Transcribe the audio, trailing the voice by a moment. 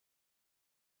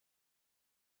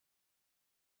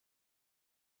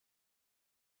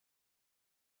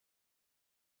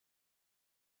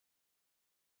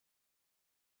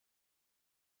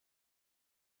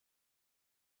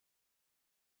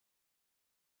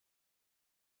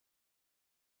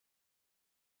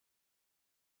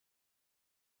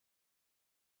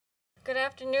Good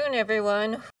afternoon,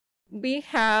 everyone. We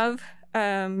have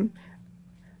 4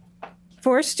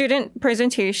 student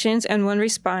presentations and 1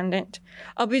 respondent.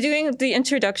 I'll be doing the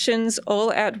introductions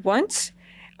all at once,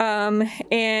 and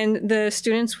the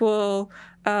students will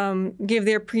give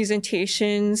their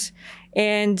presentations,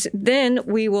 and then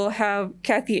we will have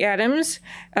Cathy Adams,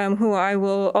 who I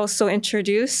will also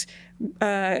introduce,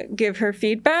 give her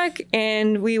feedback,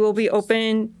 and we will be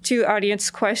open to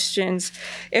audience questions.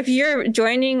 If you're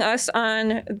joining us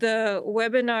on the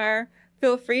webinar,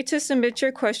 feel free to submit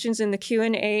your questions in the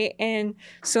Q&A, and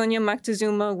Sonia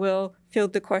Moctezuma will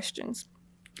field the questions.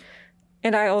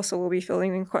 And I also will be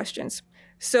fielding in questions.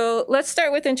 So let's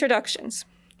start with introductions.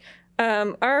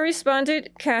 Our respondent,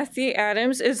 Cathy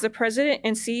Adams, is the president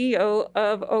and CEO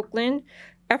of Oakland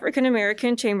African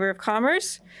American Chamber of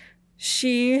Commerce.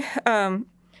 She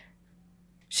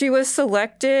was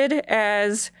selected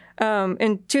as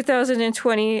in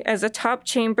 2020 as a top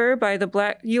chamber by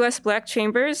the U.S. Black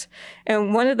Chambers,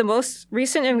 and one of the most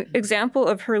recent example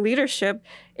of her leadership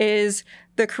is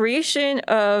the creation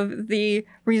of the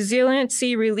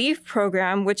Resiliency Relief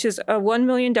Program, which is a $1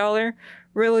 million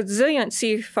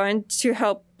resiliency fund to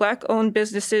help Black-owned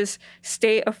businesses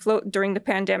stay afloat during the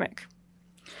pandemic.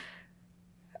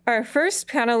 Our first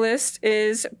panelist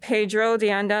is Pedro de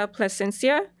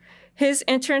Plascencia. His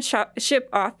internship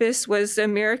office was the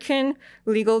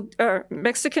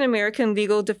Mexican-American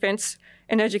Legal Defense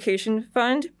and Education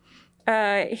Fund.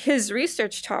 His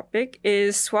research topic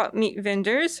is swap meat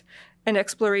vendors, an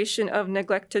exploration of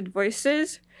neglected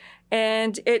voices.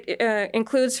 And it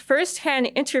includes firsthand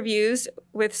interviews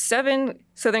with 7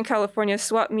 Southern California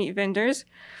swap meat vendors,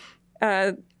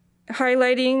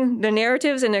 highlighting the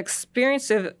narratives and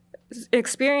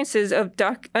experiences of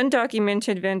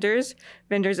undocumented vendors,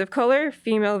 vendors of color,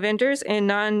 female vendors, and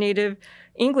non-native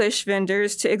English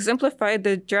vendors to exemplify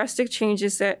the drastic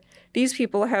changes that these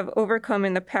people have overcome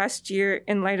in the past year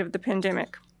in light of the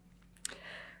pandemic.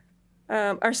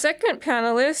 Our second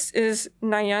panelist is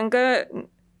Nyanga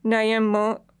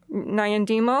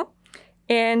Nyandemoh,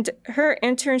 and her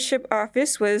internship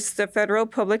office was the Federal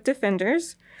Public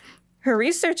Defenders. Her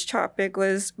research topic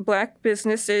was Black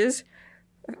businesses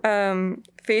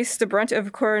face the brunt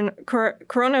of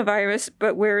coronavirus,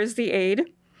 but where is the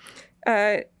aid?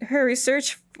 Her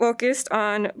research focused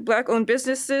on Black-owned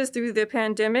businesses through the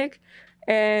pandemic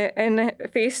and the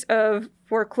face of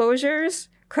foreclosures,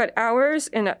 cut hours,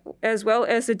 and as well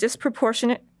as the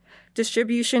disproportionate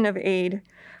distribution of aid.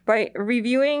 By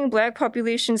reviewing Black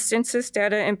population census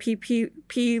data and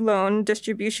PPP loan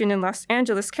distribution in Los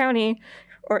Angeles County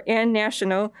and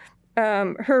national,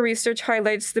 her research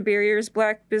highlights the barriers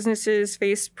Black businesses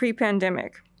faced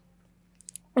pre-pandemic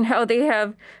and how they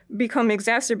have become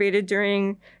exacerbated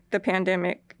during the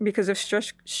pandemic because of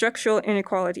structural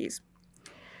inequalities.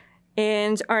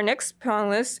 And our next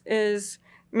panelist is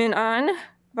Minh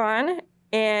Van,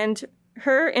 and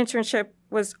her internship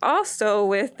was also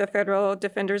with the Federal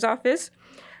Defender's Office.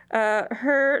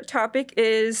 Her topic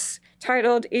is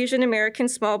titled Asian American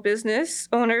Small Business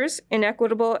Owners,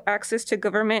 Inequitable Access to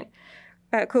Government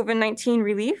COVID-19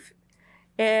 Relief.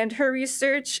 And her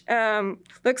research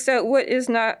looks at what is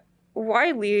not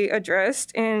widely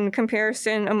addressed in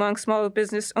comparison among small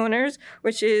business owners,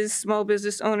 which is small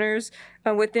business owners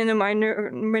within a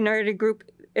minority group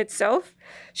itself.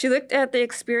 She looked at the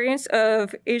experience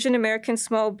of Asian American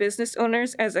small business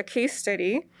owners as a case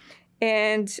study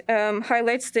and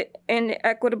highlights the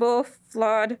inequitable,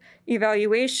 flawed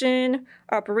evaluation,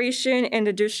 operation, and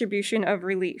the distribution of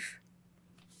relief.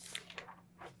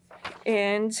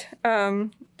 And the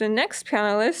next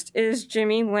panelist is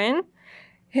Jimmy Nguyen.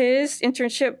 His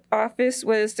internship office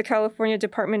was the California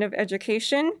Department of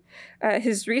Education.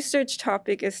 His research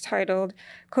topic is titled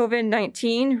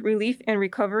COVID-19 Relief and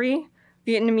Recovery,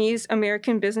 Vietnamese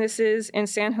American Businesses in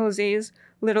San Jose's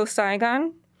Little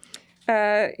Saigon.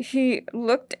 He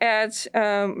looked at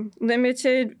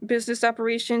limited business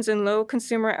operations and low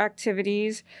consumer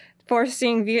activities,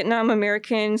 forcing Vietnam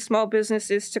American small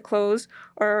businesses to close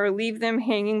or leave them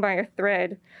hanging by a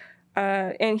thread.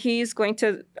 And he's going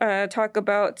to talk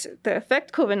about the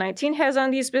effect COVID-19 has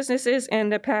on these businesses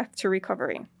and the path to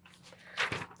recovery.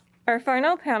 Our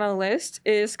final panelist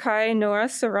is Kai Noah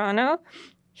Serrano.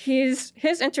 His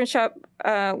internship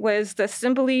was the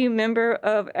assembly member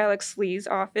of Alex Lee's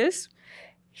office.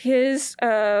 His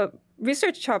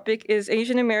research topic is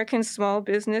Asian American small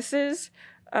businesses,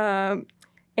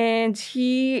 and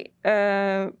he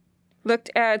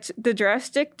looked at the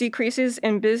drastic decreases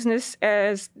in business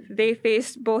as they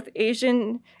faced both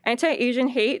anti-Asian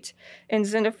hate and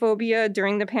xenophobia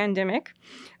during the pandemic.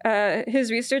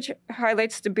 His research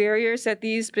highlights the barriers that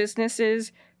these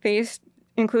businesses faced,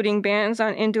 including bans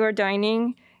on indoor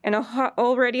dining and a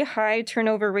already high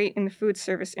turnover rate in the food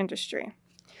service industry.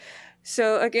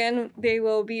 So again, they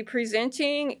will be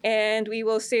presenting, and we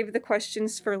will save the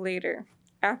questions for later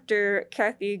after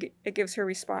Cathy gives her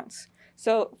response.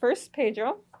 So first,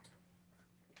 Pedro.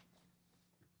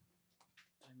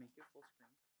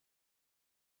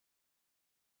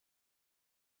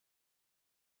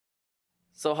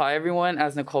 So hi everyone,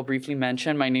 as Nicole briefly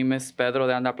mentioned, my name is Pedro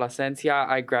de Plascencia.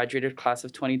 I graduated class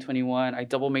of 2021. I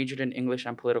double majored in English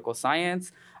and political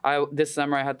science. This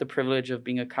summer I had the privilege of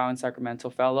being a Cal and Sacramento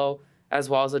fellow, as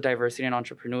well as a diversity and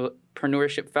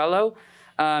entrepreneurship fellow.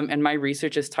 And my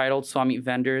research is titled Swami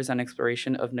Vendors and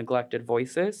Exploration of Neglected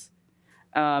Voices.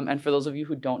 And for those of you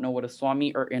who don't know what a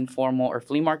Swami or informal or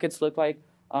flea markets look like,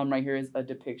 right here is a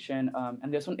depiction.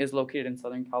 And this one is located in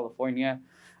Southern California.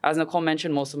 As Nicole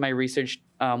mentioned, most of my research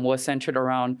was centered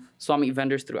around Swami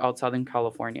vendors throughout Southern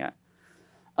California.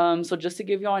 So just to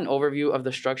give you all an overview of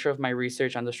the structure of my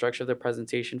research and the structure of the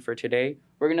presentation for today,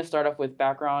 we're going to start off with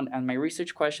background and my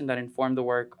research question that informed the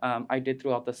work I did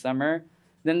throughout the summer.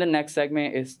 Then the next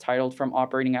segment is titled From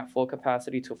Operating at Full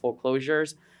Capacity to Full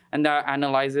Closures, and that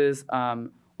analyzes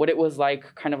what it was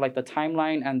like, kind of like the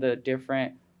timeline and the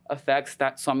different effects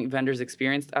that Swami vendors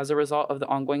experienced as a result of the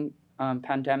ongoing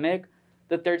pandemic.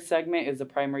 The third segment is the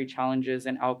primary challenges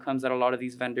and outcomes that a lot of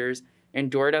these vendors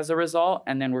endured as a result,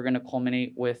 and then we're going to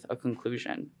culminate with a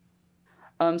conclusion.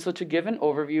 So to give an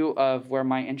overview of where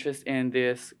my interest in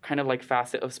this kind of like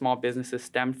facet of small businesses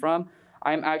stemmed from,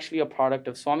 I'm actually a product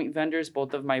of Swami vendors.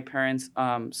 Both of my parents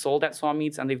sold at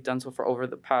Swami, and they've done so for over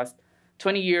the past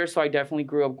 20 years, so I definitely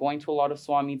grew up going to a lot of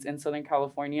Swami in Southern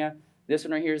California. This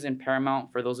one right here is in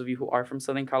Paramount, for those of you who are from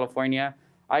Southern California.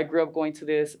 I grew up going to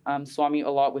this Swami a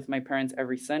lot with my parents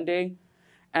every Sunday.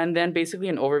 And then basically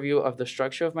an overview of the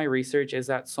structure of my research is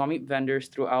that Swami vendors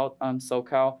throughout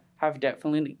SoCal have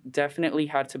definitely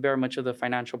had to bear much of the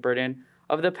financial burden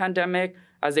of the pandemic,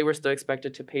 as they were still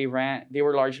expected to pay rent. They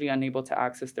were largely unable to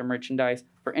access their merchandise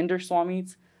for indoor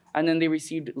Swamis, and then they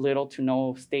received little to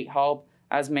no state help,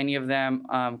 as many of them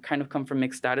kind of come from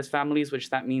mixed status families, which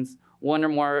that means one or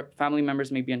more family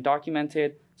members may be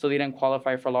undocumented, so they didn't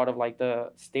qualify for a lot of like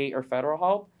the state or federal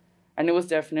help. And it was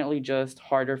definitely just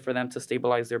harder for them to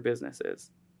stabilize their businesses.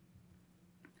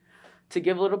 To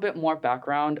give a little bit more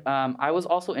background, I was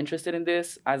also interested in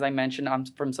this. As I mentioned, I'm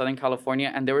from Southern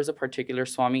California, and there was a particular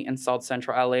Swami in South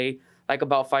Central LA, like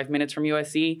about 5 minutes from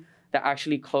USC, that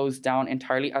actually closed down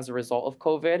entirely as a result of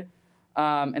COVID.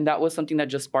 And that was something that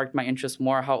just sparked my interest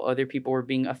more, how other people were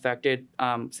being affected,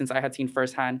 since I had seen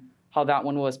firsthand how that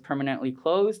one was permanently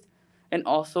closed. And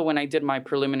also when I did my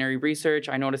preliminary research,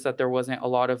 I noticed that there wasn't a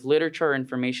lot of literature or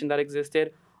information that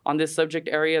existed on this subject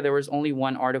area. There was only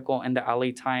one article in the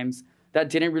LA Times that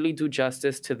didn't really do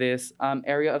justice to this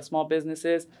area of small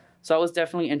businesses. So I was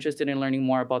definitely interested in learning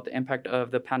more about the impact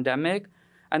of the pandemic.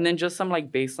 And then just some like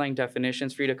baseline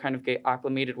definitions for you to kind of get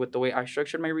acclimated with the way I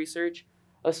structured my research.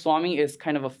 A Swami is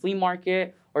kind of a flea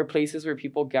market or places where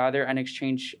people gather and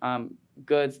exchange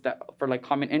goods that for like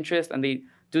common interest, and they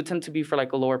do tend to be for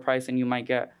like a lower price than you might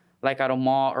get like at a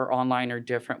mall or online or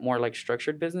different more like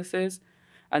structured businesses.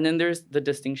 And then there's the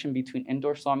distinction between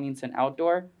indoor Swamis and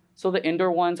outdoor. So the indoor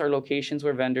ones are locations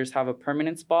where vendors have a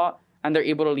permanent spot and they're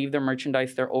able to leave their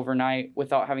merchandise there overnight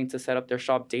without having to set up their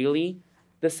shop daily.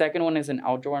 The second one is an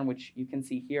outdoor one, which you can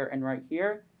see here and right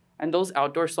here. And those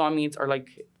outdoor Swamis are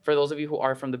like, for those of you who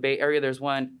are from the Bay Area, there's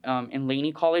one in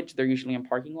Laney College. They're usually in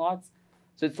parking lots.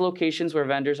 So it's locations where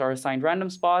vendors are assigned random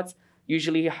spots,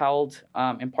 usually held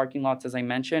in parking lots, as I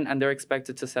mentioned, and they're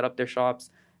expected to set up their shops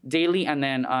daily and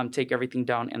then take everything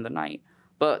down in the night.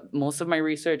 But most of my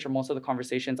research or most of the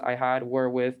conversations I had were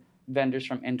with vendors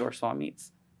from indoor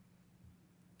Swamis.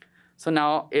 So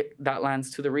now that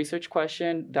lands to the research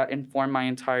question that informed my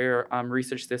entire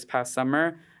research this past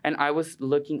summer. And I was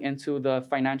looking into the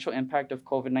financial impact of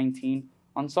COVID-19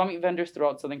 on Swami vendors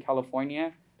throughout Southern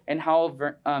California and how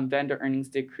vendor earnings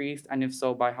decreased, and if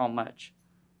so, by how much.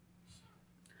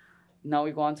 Now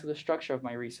we go on to the structure of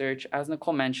my research. As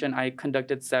Nicole mentioned, I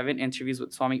conducted 7 interviews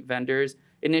with Swami vendors.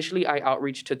 Initially, I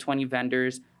outreached to 20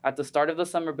 vendors at the start of the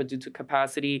summer, but due to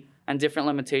capacity and different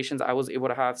limitations, I was able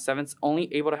to have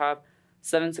only able to have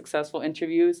 7 successful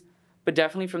interviews. But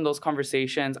definitely from those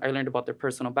conversations, I learned about their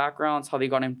personal backgrounds, how they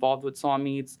got involved with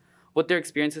Swamis, what their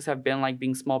experiences have been like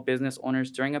being small business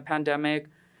owners during a pandemic.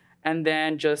 And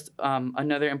then just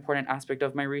another important aspect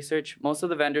of my research, most of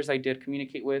the vendors I did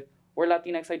communicate with were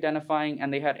Latinx identifying,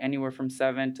 and they had anywhere from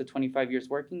 7 to 25 years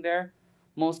working there.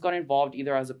 Most got involved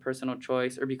either as a personal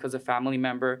choice or because a family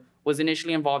member was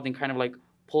initially involved and kind of like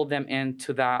pulled them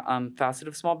into that facet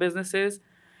of small businesses.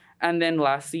 And then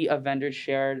lastly, a vendor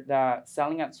shared that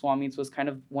selling at swap meets was kind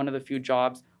of one of the few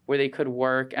jobs where they could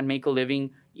work and make a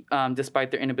living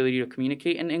despite their inability to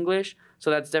communicate in English.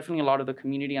 So that's definitely a lot of the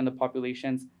community and the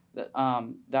populations that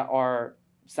are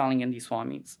selling in these swap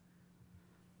meets.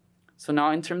 So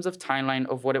now in terms of timeline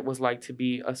of what it was like to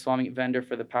be a swap meet vendor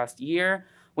for the past year,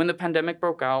 when the pandemic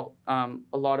broke out,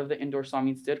 a lot of the indoor swap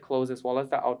meets did close as well as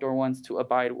the outdoor ones to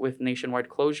abide with nationwide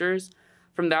closures.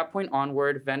 From that point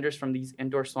onward, vendors from these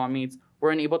indoor swap meets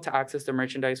were unable to access their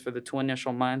merchandise for the 2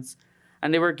 initial months,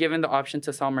 and they were given the option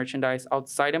to sell merchandise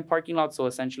outside in parking lots. So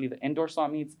essentially the indoor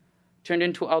swap meets turned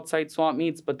into outside swap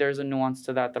meets, but there's a nuance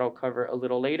to that I'll cover a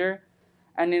little later.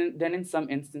 And then in some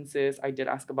instances, I did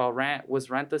ask about rent. Was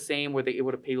rent the same? Were they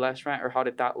able to pay less rent, or how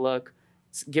did that look?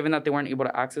 Given that they weren't able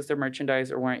to access their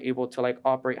merchandise or weren't able to like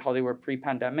operate how they were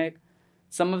pre-pandemic,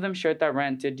 some of them shared that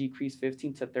rent did decrease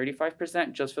 15 to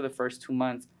 35% just for the first 2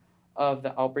 months of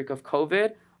the outbreak of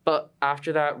COVID. But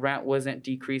after that, rent wasn't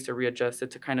decreased or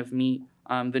readjusted to kind of meet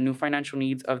the new financial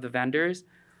needs of the vendors.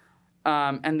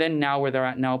 And then now where they're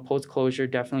at now, post-closure,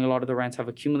 definitely a lot of the rents have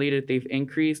accumulated, they've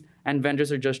increased, and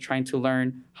vendors are just trying to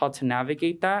learn how to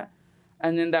navigate that.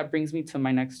 And then that brings me to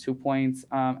my next 2 points.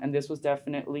 And this was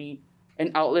definitely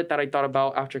an outlet that I thought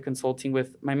about after consulting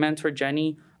with my mentor,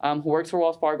 Jenny, who works for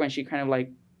Wells Fargo, and she kind of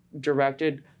like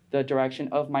directed the direction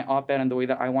of my op-ed and the way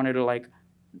that I wanted to like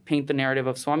paint the narrative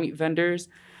of swap meet vendors.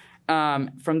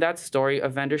 From that story, a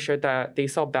vendor shared that they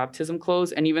sell baptism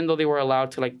clothes, and even though they were allowed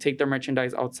to like take their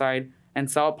merchandise outside and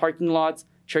sell at parking lots,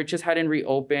 churches hadn't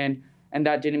reopened, and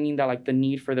that didn't mean that like the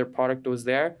need for their product was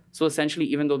there. So essentially,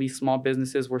 even though these small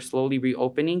businesses were slowly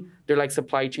reopening, their like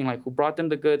supply chain, like who brought them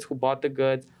the goods, who bought the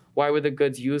goods, why were the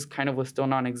goods used, kind of was still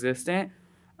non-existent.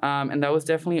 And that was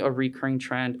definitely a recurring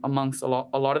trend amongst a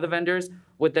lot of the vendors,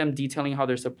 with them detailing how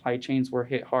their supply chains were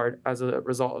hit hard as a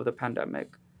result of the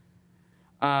pandemic.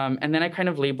 And then I kind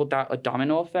of labeled that a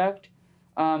domino effect.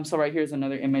 So right here is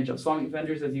another image of swap meet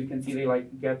vendors. As you can see, they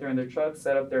like get there in their trucks,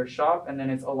 set up their shop, and then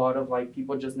it's a lot of like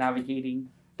people just navigating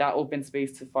that open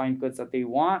space to find goods that they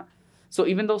want. So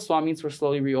even though swap meets were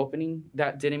slowly reopening,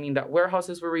 that didn't mean that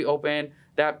warehouses were reopened,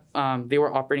 that they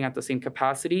were operating at the same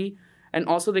capacity. And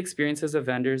also the experiences of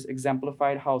vendors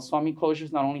exemplified how swap meet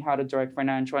closures not only had a direct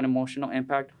financial and emotional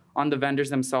impact on the vendors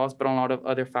themselves, but on a lot of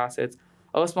other facets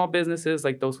of small businesses,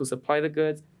 like those who supply the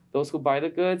goods, those who buy the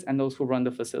goods, and those who run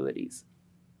the facilities.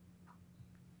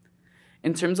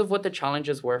 In terms of what the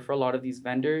challenges were for a lot of these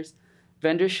vendors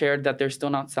shared that they're still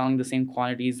not selling the same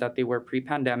quantities that they were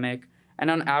pre-pandemic. And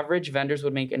on average, vendors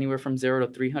would make anywhere from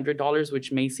 $0 to $300,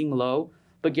 which may seem low.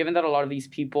 But given that a lot of these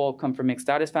people come from mixed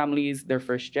status families, they're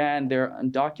first gen, they're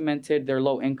undocumented, they're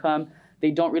low income,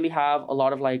 they don't really have a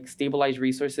lot of like stabilized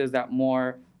resources that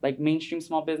more like mainstream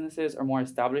small businesses or more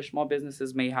established small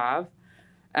businesses may have.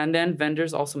 And then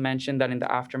vendors also mentioned that in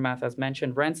the aftermath, as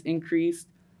mentioned, rents increased,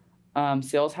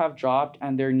 sales have dropped,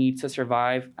 and their need to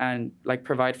survive and like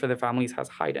provide for their families has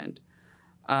heightened.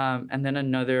 And then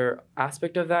another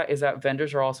aspect of that is that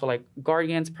vendors are also like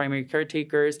guardians, primary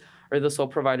caretakers, or the sole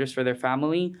providers for their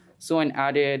family. So an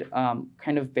added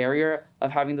kind of barrier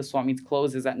of having the swap meets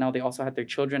closed is that now they also had their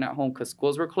children at home because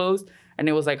schools were closed. And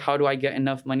it was like, how do I get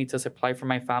enough money to supply for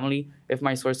my family if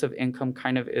my source of income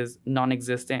kind of is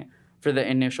non-existent for the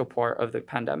initial part of the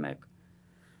pandemic?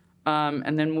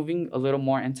 And then moving a little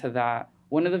more into that,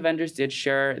 one of the vendors did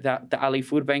share that the LA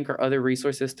Food Bank or other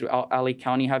resources throughout LA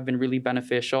County have been really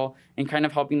beneficial in kind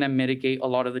of helping them mitigate a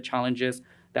lot of the challenges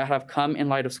that have come in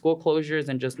light of school closures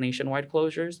and just nationwide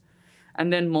closures.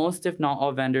 And then most, if not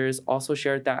all, vendors also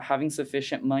shared that having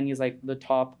sufficient money is like the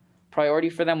top priority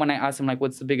for them. When I asked them like,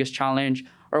 what's the biggest challenge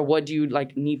or what do you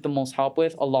like need the most help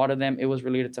with? A lot of them, it was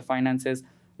related to finances,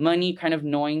 money, kind of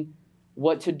knowing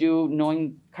what to do,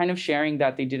 knowing, kind of sharing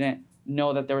that they didn't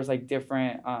know that there was like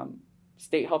different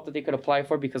state help that they could apply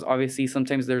for, because obviously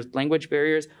sometimes there's language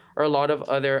barriers or a lot of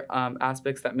other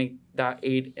aspects that make that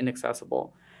aid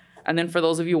inaccessible. And then for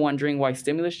those of you wondering why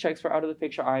stimulus checks were out of the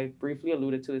picture, I briefly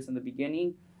alluded to this in the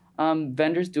beginning.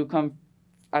 Vendors do come,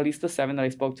 at least the 7 that I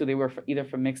spoke to, they were either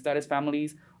from mixed status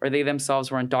families or they themselves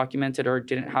were undocumented or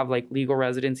didn't have like legal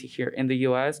residency here in the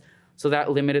US. So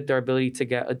that limited their ability to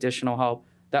get additional help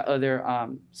that other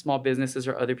small businesses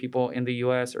or other people in the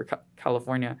US or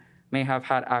California may have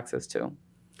had access to.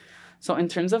 So in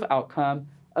terms of outcome,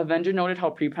 a vendor noted how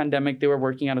pre-pandemic they were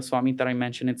working at a swap meet that I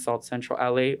mentioned in South Central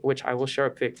LA, which I will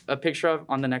share a picture of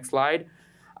on the next slide.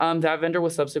 That vendor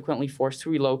was subsequently forced to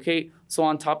relocate. So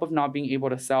on top of not being able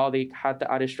to sell, they had the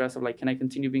added stress of like, can I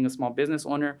continue being a small business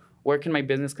owner? Where can my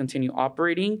business continue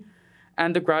operating?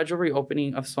 And the gradual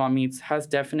reopening of swap meets has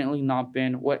definitely not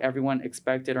been what everyone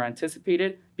expected or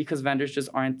anticipated, because vendors just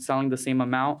aren't selling the same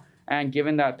amount And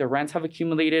given that the rents have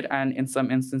accumulated and in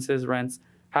some instances rents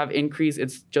have increased,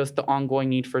 it's just the ongoing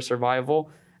need for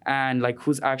survival and like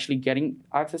who's actually getting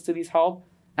access to these help.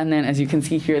 And then as you can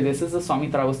see here, this is the swap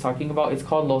meet that I was talking about. It's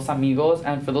called Los Amigos.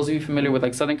 And for those of you familiar with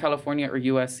like Southern California or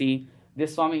USC,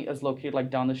 this swap meet is located like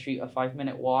down the street, a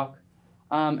 5-minute walk.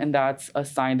 And that's a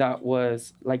sign that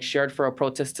was like shared for a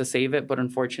protest to save it. But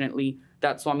unfortunately,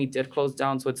 that swap meet did close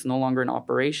down, so it's no longer in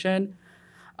operation.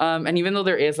 And even though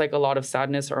there is like a lot of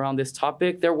sadness around this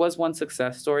topic, there was one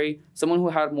success story. Someone who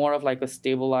had more of like a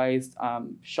stabilized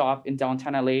shop in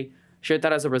downtown LA shared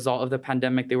that as a result of the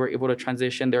pandemic, they were able to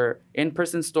transition their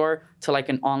in-person store to like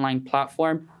an online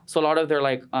platform. So a lot of their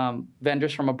like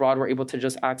vendors from abroad were able to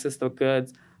just access the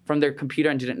goods from their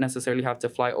computer and didn't necessarily have to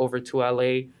fly over to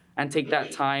LA and take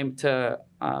that time to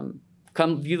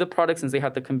come view the products since they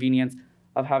had the convenience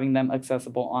of having them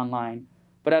accessible online.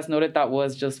 But as noted, that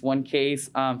was just one case.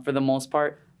 For the most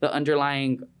part, the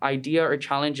underlying idea or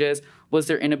challenges was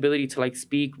their inability to like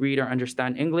speak, read, or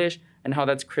understand English, and how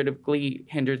that's critically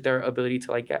hindered their ability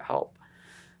to like get help.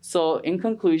 So in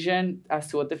conclusion, as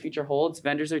to what the future holds,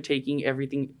 vendors are taking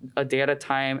everything a day at a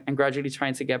time and gradually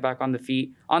trying to get back on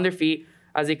their feet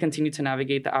as they continue to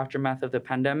navigate the aftermath of the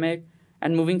pandemic.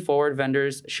 And moving forward,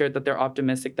 vendors shared that they're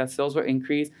optimistic that sales will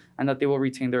increase and that they will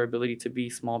retain their ability to be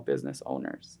small business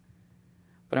owners.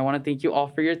 But I want to thank you all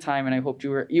for your time, and I hope you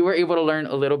were able to learn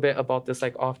a little bit about this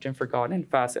like often forgotten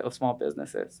facet of small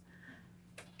businesses.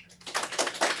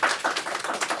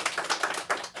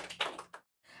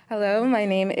 Hello, my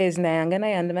name is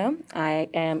Nyanga. I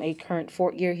am a current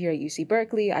 4th year here at UC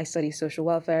Berkeley. I study social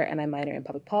welfare and I minor in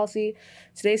public policy.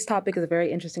 Today's topic is a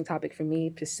very interesting topic for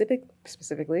me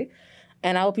specifically,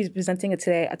 and I will be presenting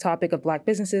today a topic of Black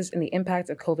businesses and the impact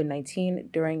of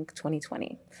COVID-19 during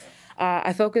 2020.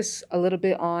 I focus a little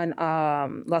bit on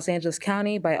Los Angeles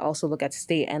County, but I also look at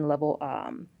state and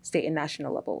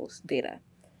national levels data.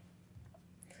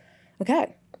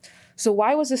 Okay, so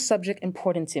why was this subject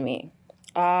important to me?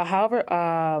 However,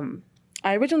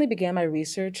 I originally began my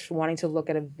research wanting to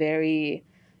look at a very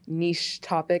niche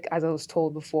topic, as I was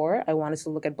told before. I wanted to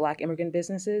look at Black immigrant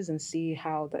businesses and see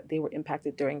how that they were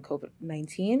impacted during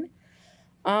COVID-19.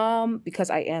 Because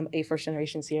I am a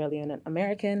first-generation Sierra Leonean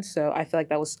American, so I feel like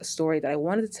that was a story that I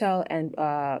wanted to tell and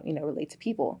relate to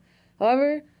people.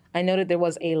 However, I noted there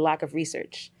was a lack of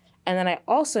research. And then I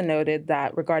also noted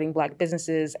that regarding Black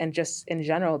businesses and just in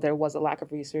general, there was a lack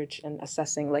of research and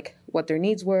assessing like what their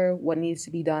needs were, what needs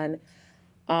to be done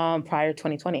prior to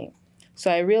 2020. So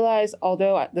I realized,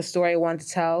 although the story I wanted to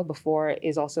tell before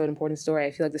is also an important story,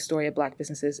 I feel like the story of Black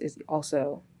businesses is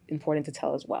also important to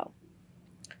tell as well.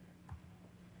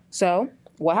 So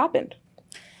what happened?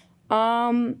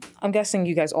 I'm guessing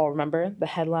you guys all remember the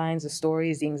headlines, the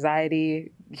stories, the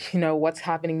anxiety, what's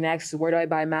happening next, where do I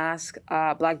buy masks?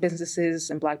 Black businesses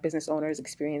and Black business owners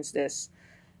experience this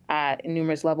at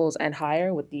numerous levels and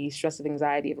higher with the stress of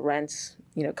anxiety of rent,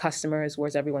 customers,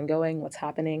 where's everyone going, what's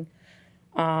happening?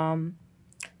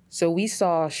 So we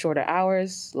saw shorter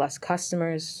hours, less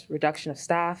customers, reduction of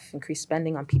staff, increased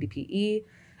spending on PPE,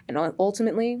 and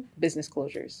ultimately business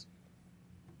closures.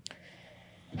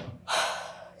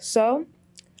 So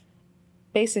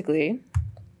basically,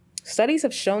 studies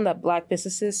have shown that Black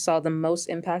businesses saw the most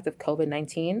impact of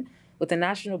COVID-19, with the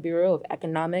National Bureau of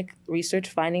Economic Research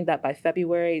finding that by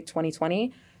February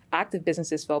 2020, active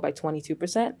businesses fell by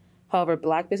 22%. However,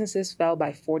 Black businesses fell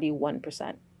by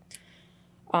 41%.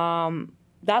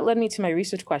 That led me to my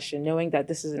research question, knowing that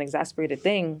this is an exacerbated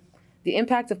thing. The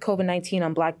impact of COVID-19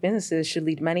 on Black businesses should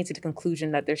lead many to the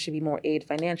conclusion that there should be more aid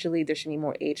financially, there should be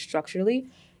more aid structurally.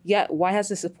 Yet, why has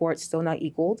the support still not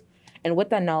equaled? And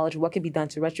with that knowledge, what can be done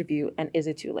to retribute, and is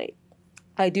it too late?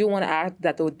 I do want to add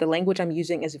that the language I'm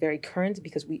using is very current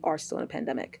because we are still in a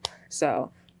pandemic.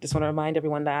 So just want to remind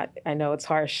everyone that. I know it's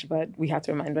harsh, but we have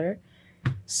to remind her.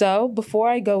 So before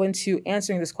I go into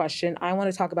answering this question, I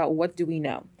want to talk about what do we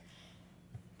know?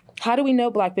 How do we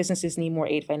know Black businesses need more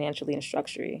aid financially and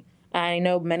structurally? I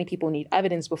know many people need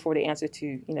evidence before they answer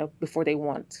to, before they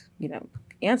want,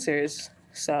 answers.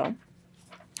 So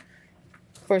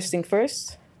first thing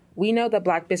first, we know that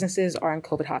Black businesses are in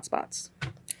COVID hotspots.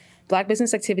 Black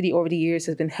business activity over the years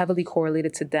has been heavily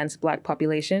correlated to dense Black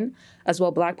population, as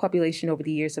well Black population over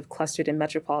the years have clustered in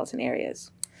metropolitan areas.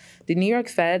 The New York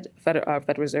Federal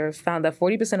Reserve found that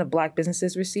 40% of Black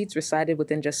businesses receipts resided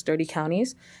within just 30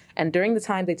 counties, and during the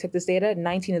time they took this data,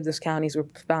 19 of those counties were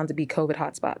found to be COVID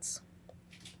hotspots.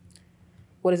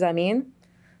 What does that mean?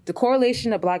 The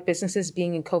correlation of Black businesses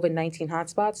being in COVID-19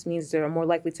 hotspots means they are more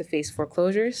likely to face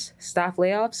foreclosures, staff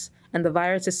layoffs, and the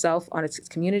virus itself on its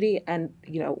community and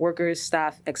workers,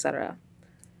 staff, etc.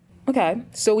 Okay,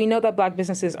 so we know that Black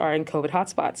businesses are in COVID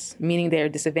hotspots, meaning they are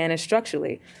disadvantaged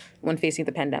structurally when facing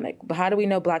the pandemic. But how do we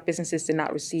know Black businesses did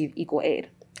not receive equal aid?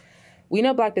 We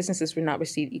know Black businesses did not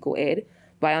receive equal aid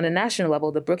by, on a national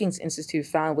level, the Brookings Institute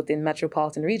found within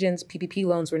metropolitan regions, PPP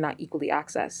loans were not equally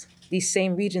accessed. These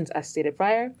same regions, as stated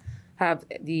prior, have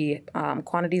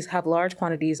large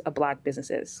quantities of Black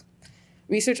businesses.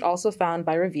 Research also found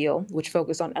by Reveal, which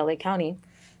focused on LA County,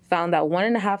 found that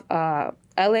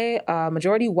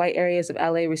majority white areas of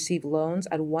LA receive loans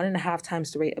at 1.5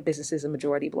 times the rate of businesses in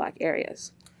majority Black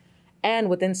areas. And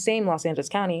within same Los Angeles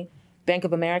County, Bank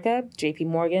of America, JP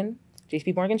Morgan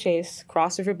Chase,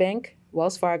 Cross River Bank,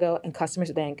 Wells Fargo, and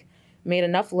Customers Bank made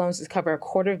enough loans to cover a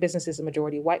quarter of businesses in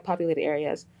majority white populated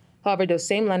areas. However, those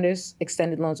same lenders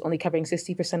extended loans only covering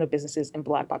 60% of businesses in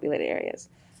Black populated areas.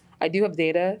 I do have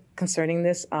data concerning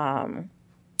this.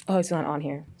 It's not on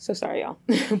here. So sorry, y'all.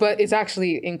 But it's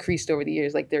actually increased over the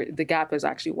years. Like the gap has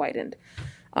actually widened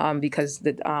because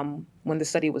when the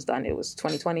study was done, it was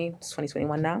 2020, it's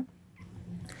 2021 now.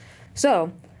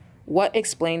 So what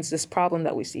explains this problem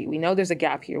that we see? We know there's a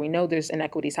gap here. We know there's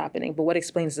inequities happening, but what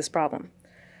explains this problem?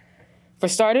 For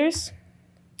starters,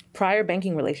 prior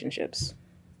banking relationships.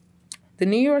 The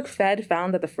New York Fed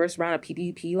found that the first round of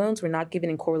PPP loans were not given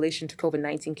in correlation to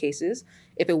COVID-19 cases.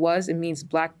 If it was, it means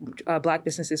Black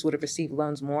businesses would have received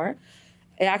loans more.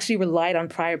 It actually relied on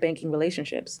prior banking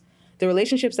relationships. The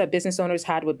relationships that business owners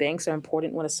had with banks are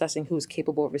important when assessing who is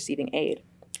capable of receiving aid.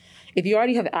 If you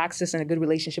already have access and a good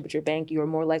relationship with your bank, you are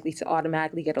more likely to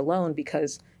automatically get a loan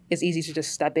because it's easy to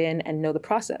just step in and know the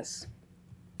process.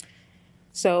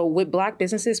 So with Black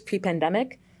businesses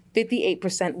pre-pandemic,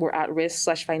 58% were at risk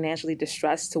 / financially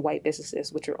distressed to white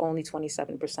businesses, which are only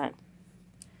 27%.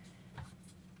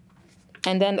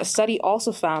 And then a study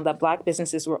also found that Black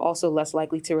businesses were also less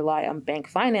likely to rely on bank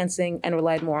financing and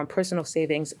relied more on personal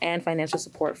savings and financial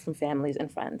support from families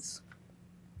and friends.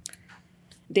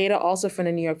 Data also from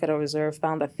the New York Federal Reserve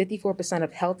found that 54%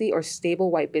 of healthy or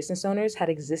stable white business owners had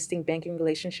existing banking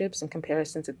relationships in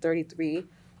comparison to 33%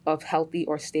 of healthy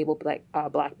or stable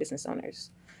Black business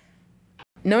owners.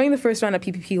 Knowing the first round of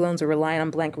PPP loans are reliant on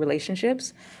blank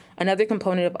relationships, another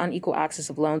component of unequal access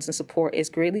of loans and support is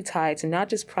greatly tied to not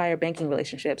just prior banking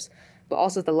relationships, but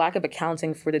also the lack of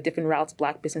accounting for the different routes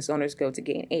Black business owners go to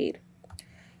gain aid.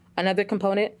 Another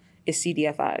component is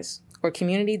CDFIs, or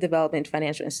Community Development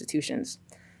Financial Institutions.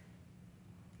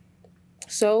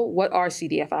 So what are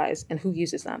CDFIs and who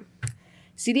uses them?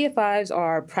 CDFIs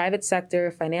are private sector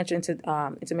financial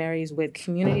intermediaries with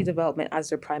community development as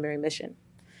their primary mission.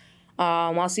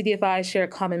 While CDFIs share a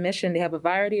common mission, they have a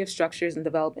variety of structures and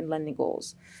development lending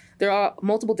goals. There are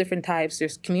multiple different types.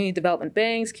 There's community development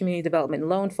banks, community development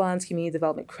loan funds, community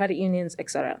development credit unions,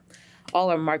 etc. All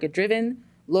are market-driven,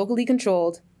 locally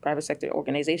controlled, private sector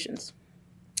organizations.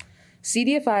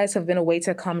 CDFIs have been a way to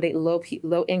accommodate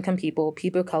low-income people,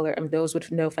 people of color, and those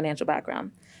with no financial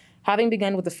background. Having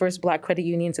begun with the first Black credit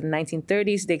unions in the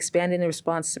 1930s, they expanded in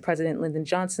response to President Lyndon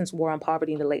Johnson's war on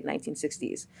poverty in the late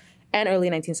 1960s and early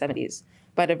 1970s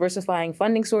by diversifying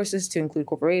funding sources to include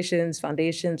corporations,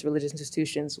 foundations, religious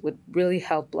institutions would really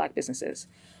help Black businesses.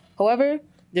 However,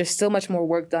 there's still a lot more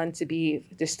work to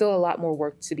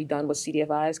be done with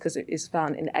CDFIs because it is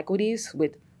found inequities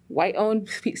with white-owned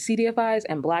CDFIs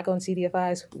and Black-owned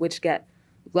CDFIs, which get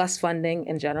less funding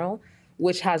in general,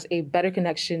 which has a better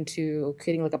connection to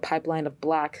creating like a pipeline of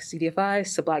Black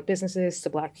CDFIs to Black businesses to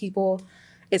Black people.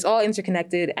 It's all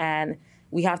interconnected, and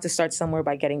we have to start somewhere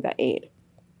by getting that aid.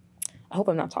 I hope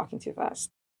I'm not talking too fast,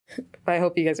 but I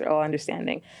hope you guys are all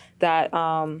understanding that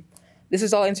this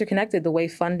is all interconnected. The way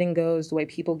funding goes, the way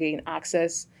people gain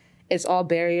access, it's all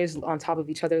barriers on top of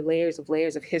each other, layers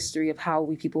of history of how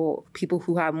people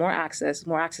who have more access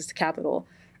to capital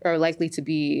are likely to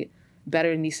be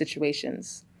better in these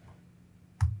situations.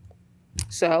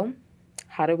 So,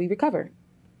 how do we recover?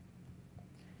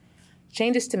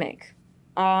 Changes to make.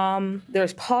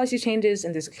 There's policy changes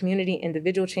and there's community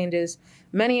individual changes.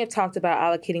 Many have talked about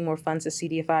allocating more funds to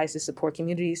CDFIs to support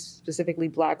communities, specifically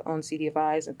Black-owned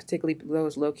CDFIs, and particularly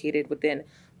those located within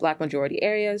Black majority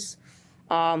areas.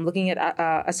 Looking at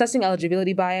assessing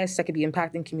eligibility bias that could be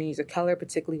impacting communities of color,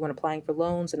 particularly when applying for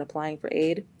loans and applying for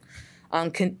aid.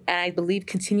 And I believe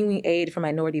continuing aid for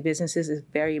minority businesses is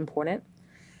very important.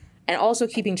 And also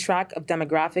keeping track of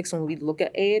demographics when we look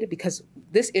at aid, because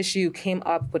this issue came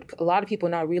up with a lot of people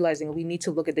not realizing we need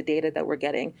to look at the data that we're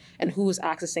getting and who is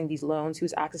accessing these loans,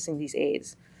 who's accessing these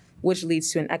aids, which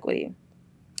leads to inequity.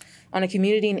 On a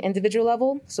community and individual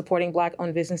level, supporting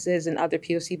Black-owned businesses and other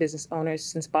POC business owners,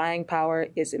 since buying power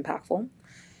is impactful.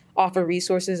 Offer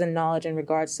resources and knowledge in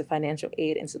regards to financial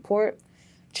aid and support.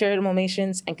 charitable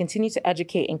donations, and continue to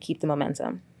educate and keep the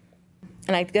momentum.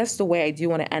 And I guess the way I do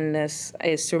want to end this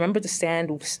is to remember to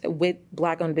stand with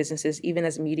Black-owned businesses, even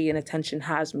as media and attention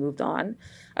has moved on.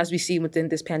 As we see within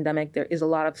this pandemic, there is a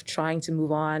lot of trying to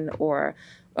move on or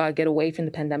get away from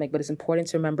the pandemic, but it's important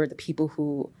to remember the people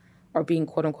who are being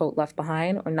quote unquote left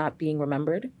behind or not being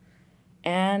remembered.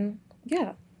 And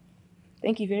yeah,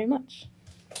 thank you very much.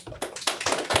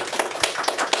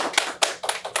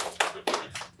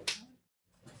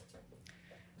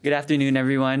 Good afternoon,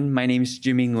 everyone. My name is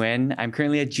Nguyen. I'm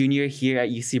currently a junior here at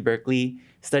UC Berkeley,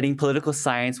 studying political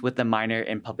science with a minor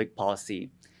in public policy.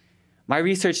 My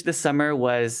research this summer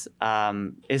is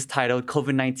titled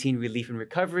COVID-19 Relief and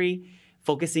Recovery,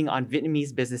 focusing on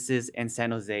Vietnamese businesses in San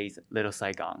Jose's Little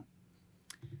Saigon.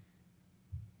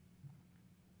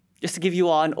 Just to give you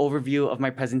all an overview of my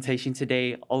presentation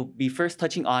today, I'll be first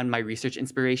touching on my research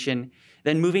inspiration,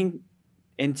 then moving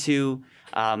into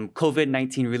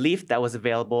COVID-19 relief that was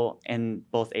available in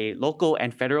both a local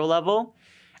and federal level.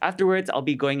 Afterwards, I'll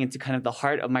be going into kind of the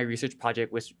heart of my research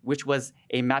project, which was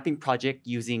a mapping project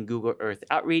using Google Earth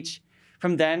Outreach.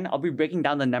 From then, I'll be breaking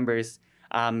down the numbers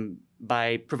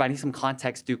by providing some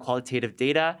context through qualitative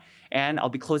data, and I'll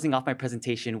be closing off my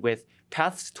presentation with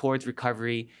paths towards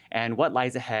recovery and what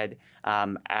lies ahead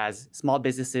as small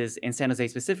businesses in San Jose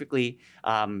specifically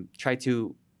try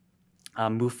to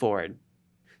move forward.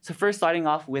 So first, starting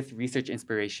off with research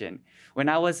inspiration. When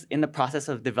I was in the process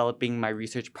of developing my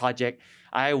research project,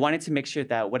 I wanted to make sure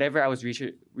that whatever I was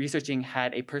researching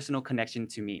had a personal connection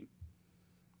to me.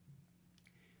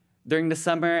 During the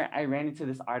summer, I ran into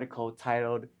this article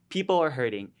titled, "People Are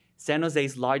Hurting, San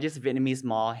Jose's largest Vietnamese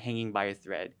mall hanging by a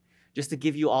thread." Just to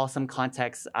give you all some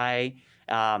context, my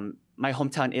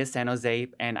hometown is San Jose,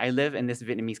 and I live in this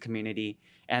Vietnamese community.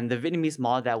 And the Vietnamese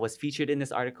mall that was featured in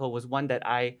this article was one that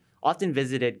I often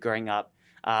visited growing up.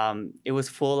 It was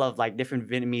full of like different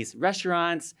Vietnamese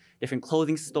restaurants, different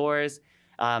clothing stores,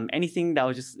 anything that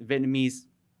was just Vietnamese,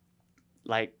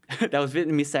 like that was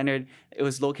Vietnamese centered. It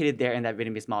was located there in that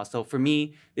Vietnamese mall. So for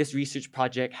me, this research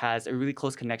project has a really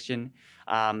close connection.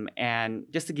 And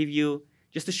just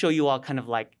to show you all kind of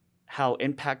like how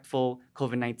impactful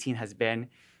COVID-19 has been,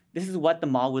 this is what the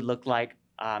mall would look like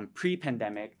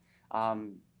pre-pandemic.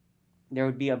 There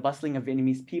would be a bustling of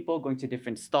Vietnamese people going to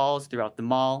different stalls throughout the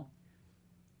mall.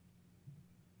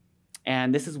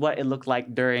 And this is what it looked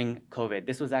like during COVID.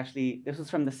 This was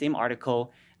from the same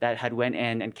article that had went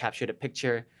in and captured a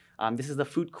picture. This is the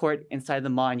food court inside the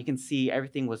mall, and you can see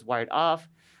everything was wired off.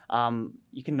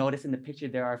 You can notice in the picture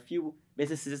there are a few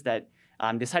businesses that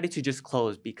decided to just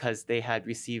close because they had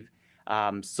received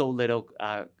so little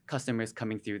customers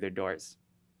coming through their doors.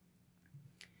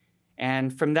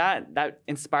 And from that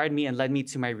inspired me and led me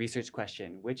to my research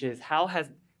question, which is how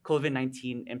has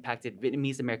COVID-19 impacted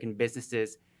Vietnamese American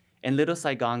businesses in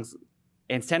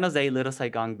San Jose Little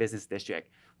Saigon Business District?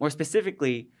 More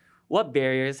specifically, what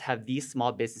barriers have these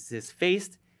small businesses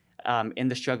faced in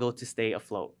the struggle to stay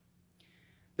afloat?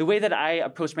 The way that I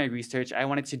approached my research, I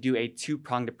wanted to do a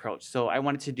two-pronged approach. So I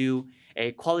wanted to do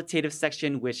a qualitative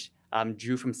section, which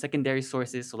drew from secondary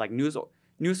sources, so like news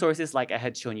sources like I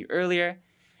had shown you earlier,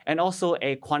 and also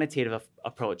a quantitative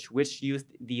approach, which used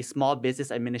the Small Business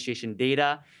Administration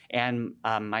data and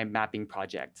my mapping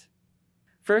project.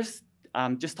 First,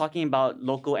 just talking about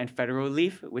local and federal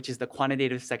relief, which is the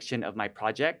quantitative section of my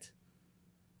project.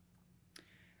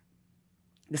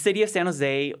 The city of San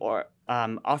Jose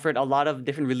offered a lot of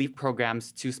different relief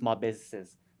programs to small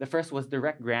businesses. The first was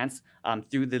direct grants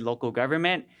through the local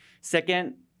government.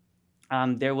 Second,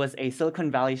 there was a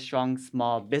Silicon Valley Strong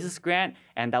Small Business Grant,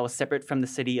 and that was separate from the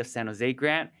City of San Jose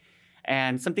grant.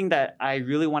 And something that I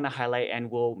really want to highlight and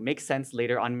will make sense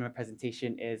later on in my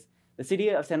presentation is the City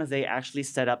of San Jose actually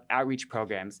set up outreach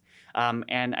programs.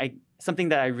 Something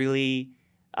that I really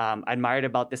admired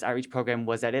about this outreach program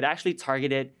was that it actually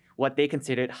targeted what they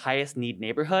considered highest need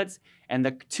neighborhoods. And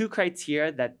the two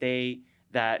criteria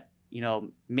that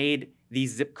made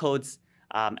these zip codes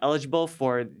eligible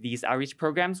for these outreach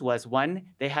programs was, one,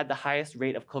 they had the highest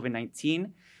rate of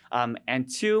COVID-19, and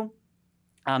two,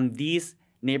 these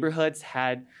neighborhoods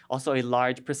had also a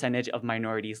large percentage of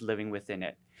minorities living within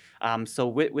it. So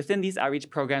within these outreach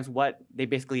programs, what they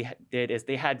basically did is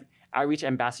they had outreach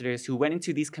ambassadors who went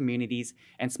into these communities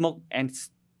and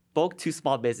spoke to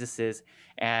small businesses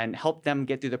and helped them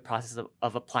get through the process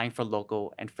of applying for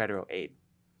local and federal aid.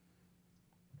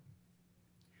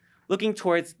 Looking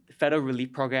towards the federal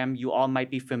relief program, you all might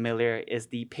be familiar, is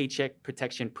the Paycheck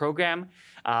Protection Program.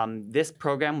 This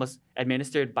program was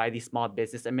administered by the Small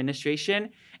Business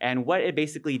Administration, and what it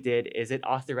basically did is it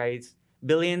authorized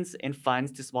billions in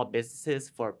funds to small businesses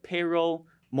for payroll,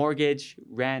 mortgage,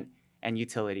 rent, and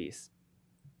utilities.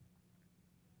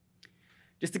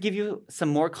 Just to give you some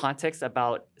more context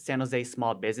about San Jose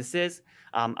small businesses,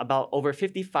 about over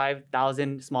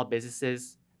 55,000 small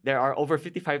businesses. There are over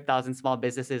 55,000 small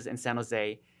businesses in San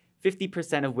Jose,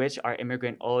 50% of which are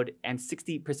immigrant-owned and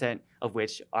 60% of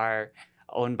which are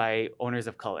owned by owners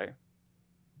of color.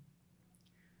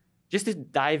 Just to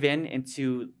dive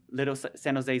into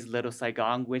San Jose's Little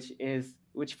Saigon,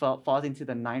 which falls into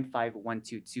the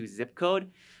 95122 zip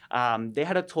code. They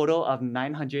had a total of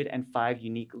 905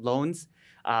 unique loans,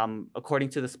 according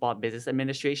to the Small Business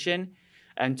Administration.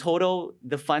 In total,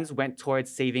 the funds went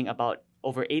towards saving about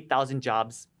over 8,000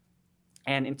 jobs.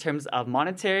 And in terms of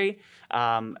monetary,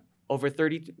 over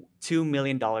 $32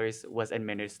 million was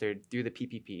administered through the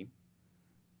PPP.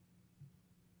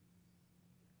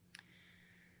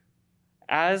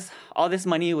 As all this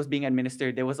money was being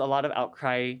administered, there was a lot of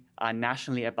outcry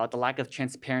nationally about the lack of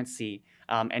transparency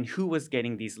and who was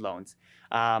getting these loans.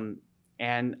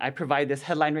 And I provide this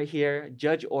headline right here: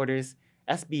 Judge orders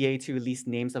SBA to release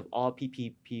names of all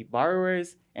PPP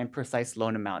borrowers and precise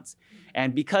loan amounts.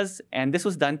 And this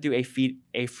was done through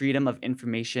a Freedom of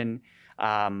Information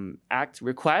Act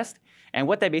request. And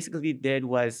what that basically did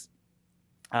was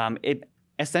it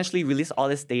essentially released all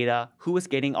this data, who was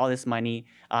getting all this money,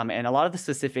 and a lot of the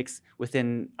specifics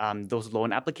within those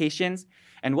loan applications.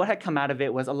 And what had come out of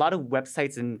it was a lot of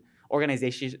websites and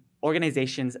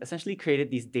organizations essentially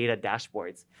created these data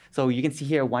dashboards. So you can see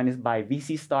here, one is by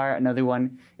VC Star, another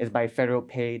one is by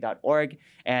federalpay.org.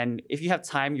 And if you have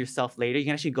time yourself later, you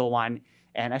can actually go on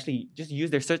and actually just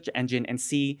use their search engine and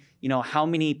see, how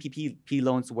many PPP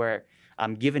loans were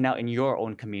given out in your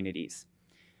own communities.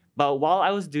 But while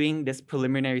I was doing this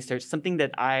preliminary search, something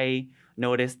that I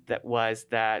noticed was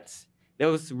that there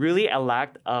was really a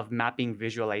lack of mapping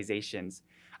visualizations.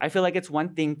 I feel like it's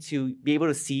one thing to be able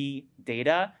to see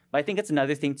data, but I think it's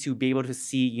another thing to be able to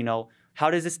see,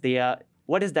 what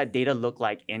does that data look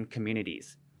like in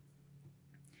communities?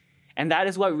 And that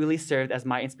is what really served as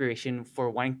my inspiration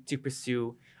for wanting to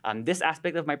pursue this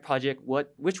aspect of my project,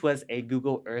 which was a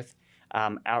Google Earth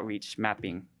outreach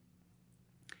mapping.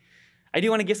 I do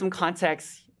want to give some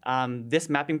context. This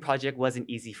mapping project wasn't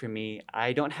easy for me.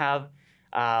 I don't have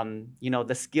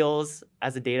the skills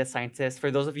as a data scientist.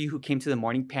 For those of you who came to the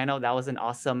morning panel, that was an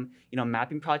awesome,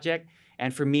 mapping project.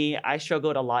 And for me, I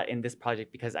struggled a lot in this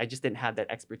project because I just didn't have that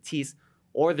expertise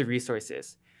or the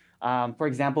resources. For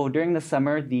example, during the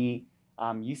summer, the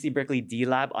UC Berkeley D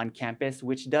Lab on campus,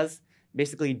 which does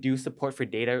basically do support for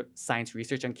data science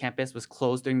research on campus, was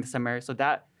closed during the summer. So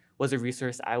that was a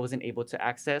resource I wasn't able to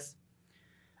access.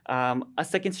 A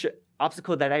second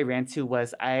obstacle that I ran to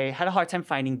was I had a hard time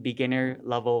finding beginner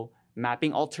level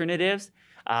mapping alternatives,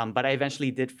 but I eventually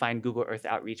did find Google Earth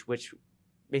Outreach, which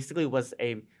basically was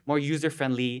a more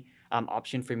user-friendly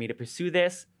option for me to pursue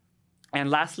this. And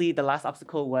lastly, the last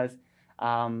obstacle was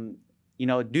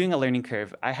doing a learning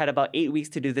curve. I had about 8 weeks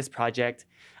to do this project.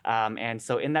 And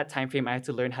so in that time frame, I had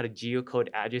to learn how to geocode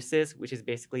addresses, which is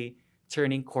basically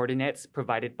turning coordinates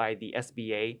provided by the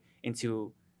SBA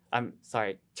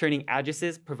turning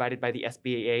addresses provided by the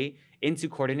SBA into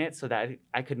coordinates so that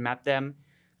I could map them,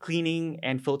 cleaning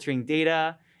and filtering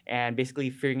data, and basically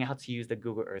figuring out how to use the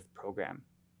Google Earth program.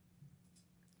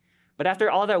 But after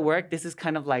all that work, this is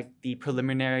kind of like the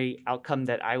preliminary outcome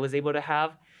that I was able to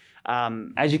have.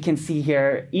 As you can see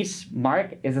here, each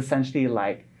mark is essentially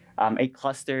like a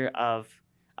cluster of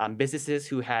businesses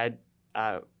who had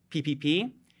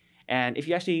PPP. And if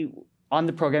you actually on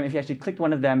the program, if you actually clicked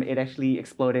one of them, it actually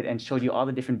exploded and showed you all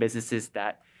the different businesses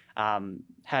that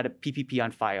had a PPP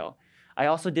on file. I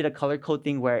also did a color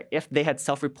coding where if they had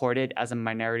self-reported as a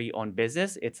minority-owned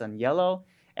business, it's on yellow.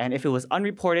 And if it was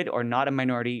unreported or not a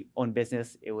minority-owned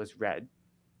business, it was red.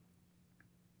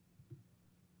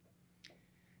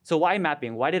 So why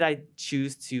mapping? Why did I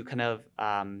choose to kind of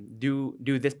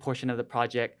do this portion of the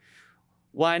project?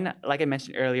 One, like I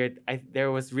mentioned earlier,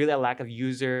 there was really a lack of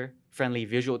user-friendly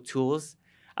visual tools.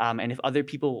 And if other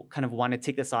people kind of want to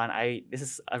take this on, this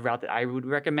is a route that I would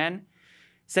recommend.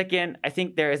 Second, I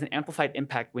think there is an amplified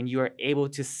impact when you are able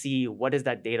to see what does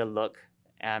that data look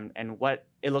and what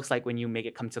it looks like when you make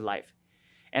it come to life.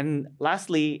 And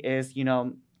lastly is,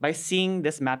 by seeing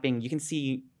this mapping, you can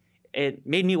see it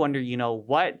made me wonder,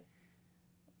 what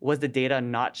was the data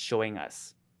not showing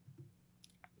us?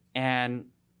 And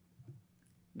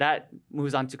that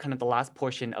moves on to kind of the last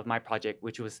portion of my project,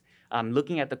 which was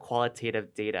looking at the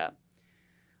qualitative data.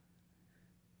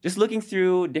 Just looking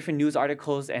through different news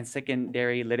articles and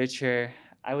secondary literature,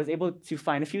 I was able to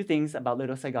find a few things about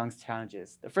Little Saigon's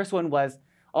challenges. The first one was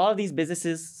all of these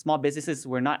businesses, small businesses,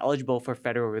 were not eligible for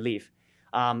federal relief.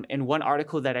 In one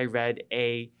article that I read,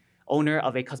 a owner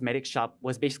of a cosmetic shop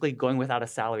was basically going without a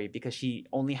salary because she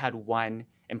only had one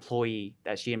employee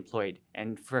that she employed.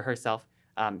 And for herself,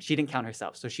 she didn't count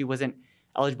herself. So she wasn't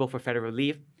eligible for federal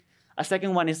relief. A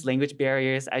second one is language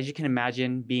barriers. As you can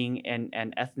imagine, being in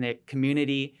an ethnic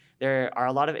community, there are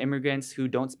a lot of immigrants who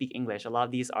don't speak English. A lot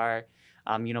of these are,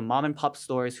 mom and pop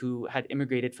stores who had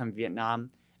immigrated from Vietnam,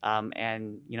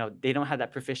 and they don't have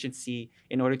that proficiency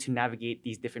in order to navigate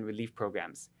these different relief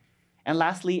programs. And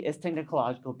lastly is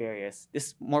technological barriers.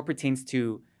 This more pertains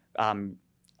to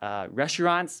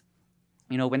restaurants.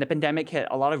 When the pandemic hit,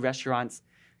 a lot of restaurants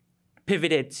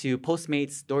pivoted to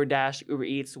Postmates, DoorDash, Uber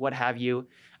Eats, what have you.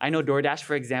 I know DoorDash,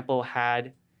 for example,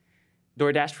 had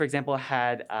grants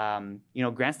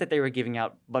that they were giving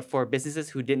out, but for businesses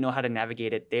who didn't know how to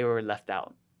navigate it, they were left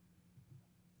out.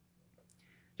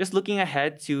 Just looking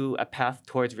ahead to a path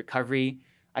towards recovery,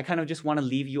 I kind of just want to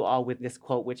leave you all with this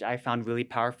quote, which I found really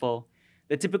powerful.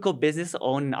 The typical business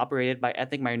owned and operated by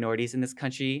ethnic minorities in this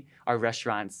country are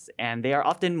restaurants, and they are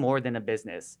often more than a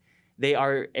business. They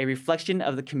are a reflection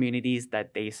of the communities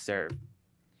that they serve.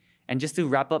 And just to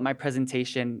wrap up my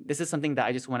presentation, this is something that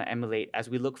I just want to emulate as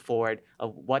we look forward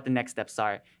of what the next steps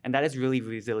are, and that is really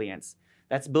resilience.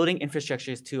 That's building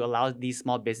infrastructures to allow these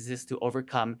small businesses to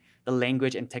overcome the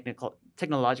language and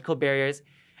technological barriers,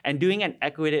 and doing an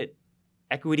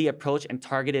equity approach and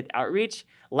targeted outreach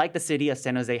like the city of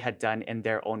San Jose had done in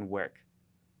their own work.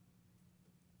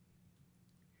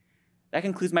 That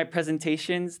concludes my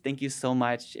presentations. Thank you so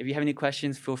much. If you have any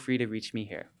questions, feel free to reach me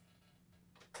here.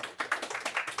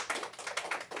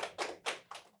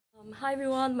 Hi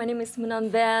everyone, my name is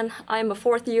Nguyen. I'm a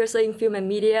fourth year studying film and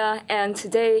media, and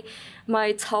today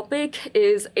my topic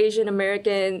is Asian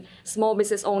American small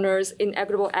business owners'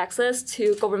 inequitable access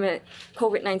to government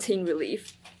COVID-19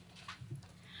 relief.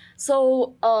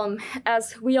 So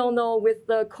as we all know, with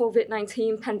the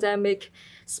COVID-19 pandemic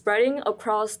spreading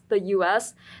across the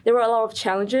US, there were a lot of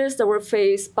challenges that were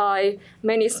faced by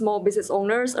many small business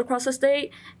owners across the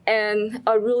state. And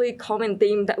a really common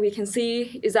theme that we can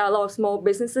see is that a lot of small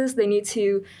businesses, they need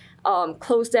to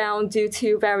close down due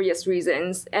to various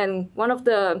reasons. And one of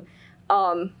the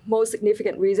most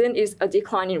significant reason is a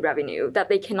decline in revenue, that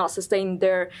they cannot sustain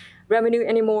their revenue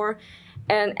anymore.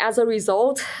 And as a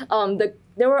result,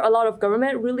 there were a lot of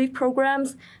government relief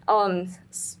programs.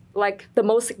 Like the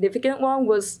most significant one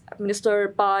was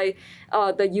administered by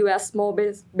the U.S. Small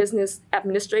Business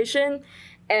Administration.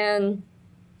 And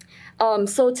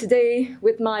so today,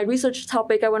 with my research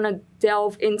topic, I want to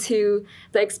delve into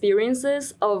the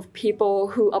experiences of people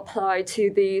who apply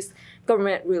to these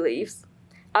government reliefs,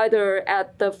 either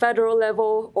at the federal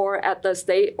level or at the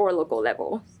state or local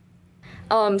level.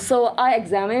 So I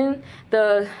examined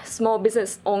the small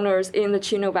business owners in the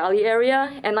Chino Valley area,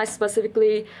 and I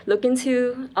specifically look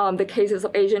into the cases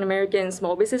of Asian American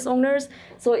small business owners.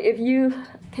 So if you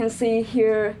can see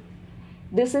here,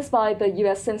 this is by the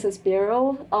U.S. Census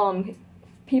Bureau.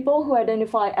 People who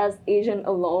identify as Asian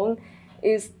alone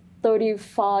is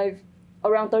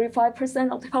around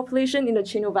 35% of the population in the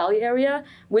Chino Valley area,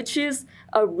 which is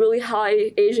a really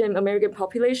high Asian American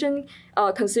population,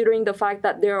 considering the fact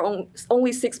that there are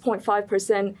only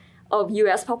 6.5% of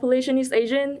US population is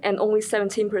Asian, and only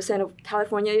 17% of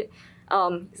California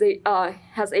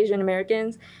has Asian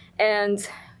Americans. And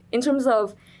in terms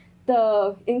of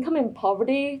the income and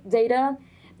poverty data,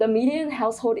 the median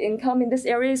household income in this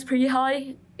area is pretty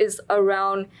high, is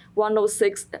around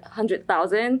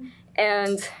 $106,000,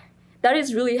 and that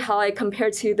is really high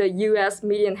compared to the US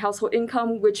median household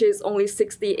income, which is only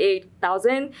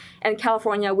 $68,000, and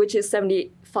California, which is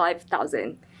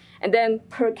 $75,000. And then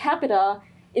per capita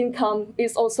income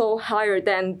is also higher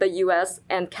than the US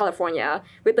and California,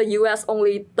 with the US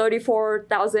only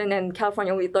 $34,000 and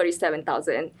California only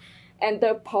 $37,000. And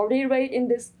the poverty rate in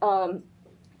this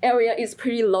area is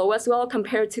pretty low as well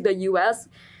compared to the US,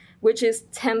 which is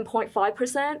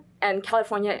 10.5%, and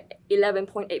California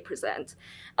 11.8%.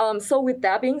 So with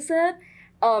that being said,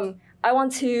 I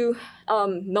want to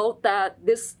note that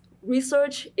this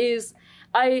research is,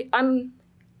 I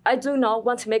do not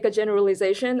want to make a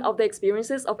generalization of the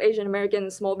experiences of Asian American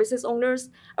small business owners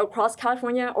across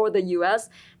California or the US,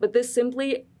 but this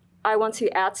simply, I want to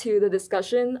add to the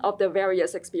discussion of the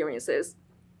various experiences.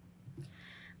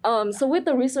 So with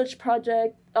the research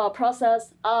project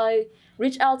process, I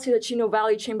reached out to the Chino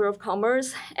Valley Chamber of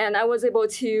Commerce, and I was able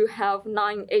to have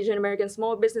 9 Asian American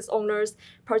small business owners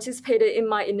participated in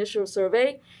my initial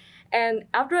survey. And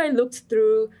after I looked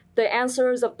through the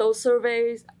answers of those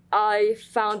surveys, I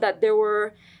found that there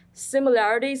were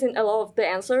similarities in a lot of the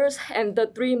answers, and the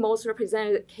 3 most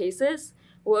represented cases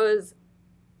was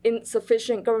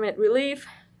insufficient government relief,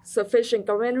 sufficient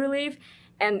government relief,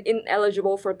 and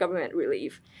ineligible for government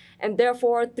relief. And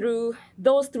therefore, through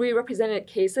those 3 represented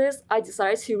cases, I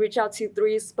decided to reach out to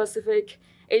 3 specific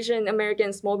Asian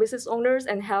American small business owners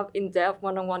and have in-depth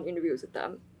one-on-one interviews with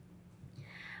them.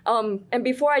 And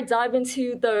before I dive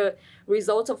into the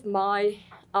results of my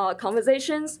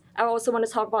conversations, I also want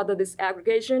to talk about the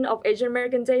disaggregation of Asian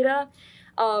American data.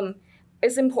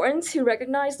 It's important to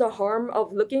recognize the harm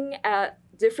of looking at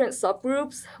different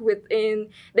subgroups within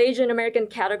the Asian American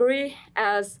category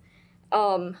as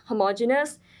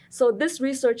homogeneous. So this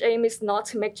research aim is not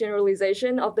to make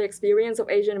generalization of the experience of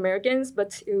Asian Americans, but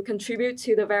to contribute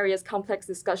to the various complex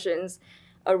discussions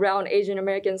around Asian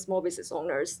American small business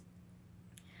owners.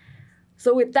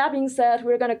 So with that being said,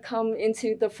 we're going to come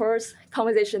into the first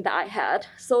conversation that I had.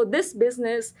 So this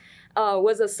business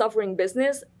was a suffering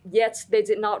business, yet they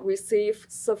did not receive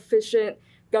sufficient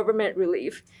government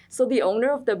relief. So the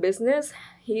owner of the business,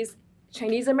 he's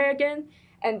Chinese American,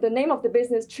 and the name of the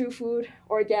business, True Food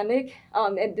Organic,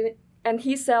 and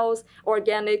he sells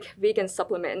organic vegan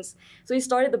supplements. So he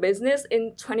started the business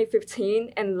in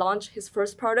 2015 and launched his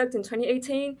first product in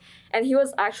 2018. And he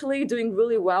was actually doing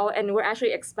really well, and we're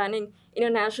actually expanding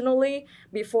internationally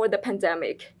before the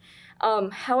pandemic.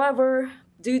 However,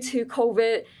 due to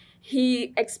COVID,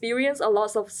 he experienced a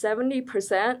loss of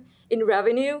 70% in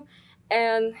revenue.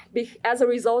 And as a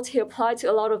result, he applied to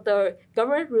a lot of the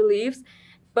government reliefs,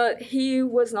 but he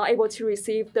was not able to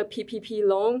receive the PPP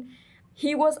loan.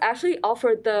 He was actually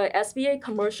offered the SBA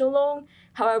commercial loan.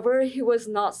 However, he was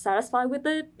not satisfied with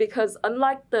it because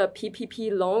unlike the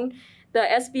PPP loan, the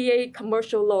SBA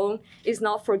commercial loan is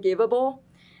not forgivable.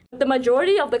 The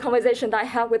majority of the conversation that I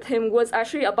had with him was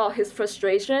actually about his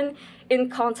frustration in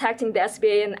contacting the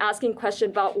SBA and asking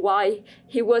questions about why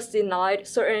he was denied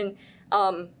certain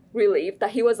relief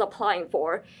that he was applying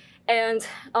for. And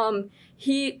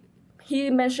he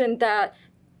mentioned that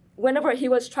whenever he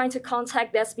was trying to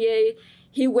contact the SBA,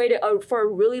 he waited for a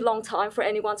really long time for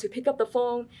anyone to pick up the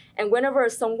phone. And whenever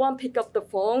someone picked up the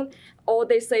phone, all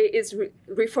they say is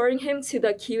referring him to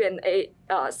the Q&A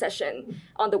session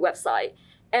on the website.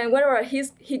 And whenever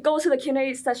he goes to the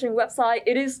Q&A session website,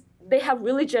 they have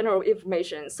really general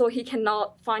information, so he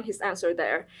cannot find his answer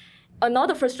there.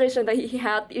 Another frustration that he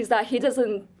had is that he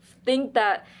doesn't think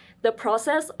that the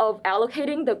process of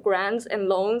allocating the grants and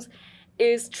loans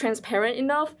is transparent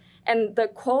enough. And the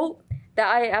quote that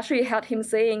I actually had him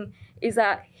saying is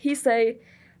that he said,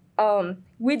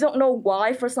 we don't know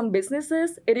why for some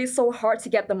businesses it is so hard to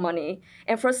get the money,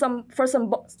 and for some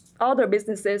other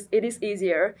businesses it is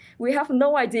easier. We have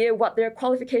no idea what their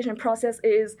qualification process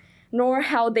is, nor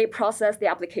how they process the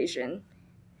application.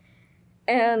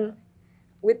 And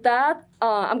with that,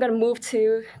 I'm going to move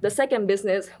to the second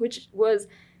business, which was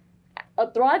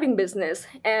a thriving business.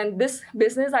 And this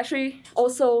business actually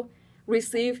also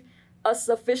received a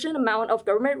sufficient amount of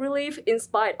government relief in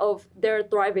spite of their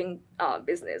thriving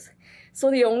business. So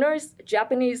the owner is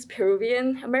Japanese,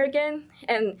 Peruvian American,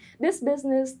 and this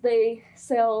business, they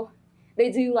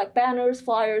do like banners,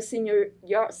 flyers, senior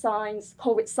yard signs,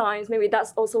 COVID signs. Maybe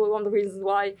that's also one of the reasons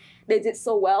why they did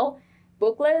so well.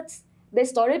 Booklets. They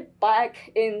started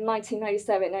back in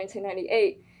 1997,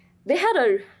 1998. They had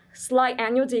a slight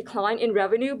annual decline in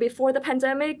revenue before the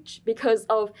pandemic because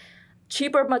of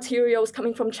cheaper materials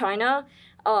coming from China.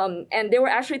 And they were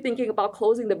actually thinking about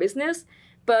closing the business.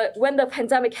 But when the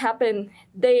pandemic happened,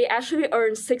 they actually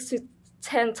earned 6 to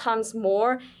 10 times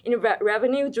more in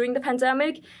revenue during the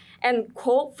pandemic. And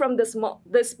quote from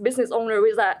this business owner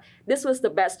is that this was the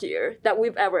best year that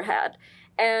we've ever had.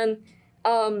 And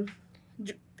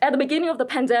at the beginning of the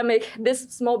pandemic, this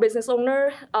small business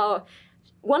owner,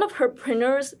 one of her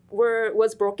printers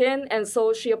was broken, and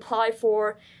so she applied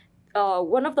for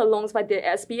one of the loans by the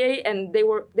SBA, and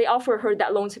they offered her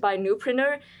that loan to buy a new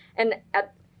printer. And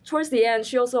towards the end,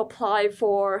 she also applied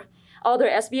for other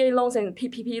SBA loans and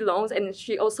PPP loans, and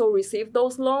she also received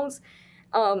those loans.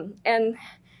 And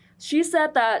she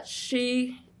said that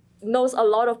she knows a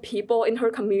lot of people in her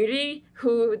community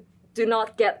who do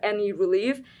not get any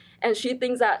relief, and she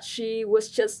thinks that she was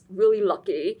just really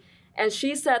lucky. And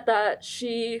she said that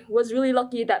she was really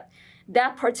lucky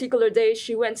that particular day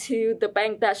she went to the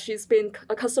bank that she's been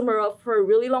a customer of for a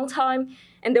really long time,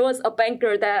 and there was a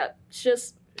banker that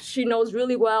she knows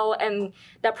really well, and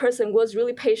that person was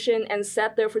really patient and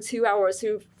sat there for 2 hours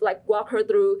to walk her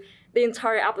through the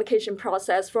entire application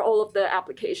process for all of the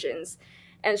applications.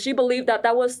 And she believed that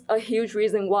that was a huge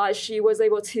reason why she was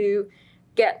able to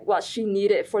get what she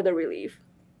needed for the relief.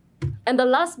 And the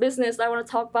last business I want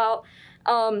to talk about,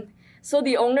 so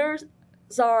the owner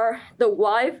the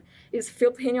wife is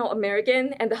Filipino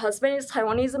American and the husband is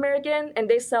Taiwanese American, and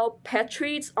they sell pet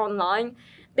treats online.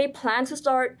 They plan to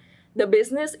start the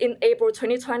business in April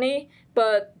 2020,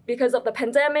 but because of the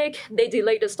pandemic, they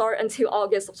delayed the start until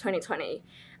August of 2020.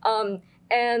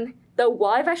 And the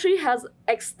wife actually has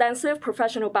extensive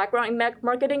professional background in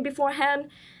marketing beforehand,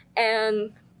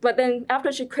 but then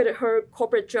after she quit her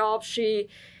corporate job, she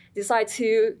decided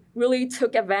to really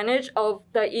took advantage of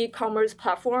the e-commerce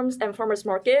platforms and farmers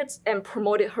markets and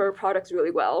promoted her products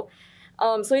really well.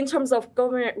 So in terms of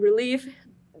government relief,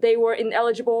 they were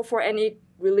ineligible for any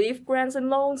relief grants and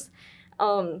loans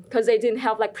because they didn't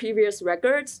have like previous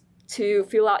records to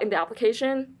fill out in the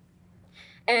application.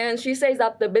 And she says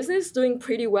that the business is doing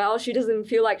pretty well. She doesn't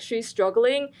feel like she's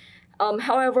struggling.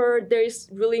 However, there's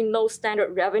really no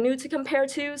standard revenue to compare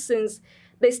to since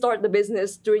they started the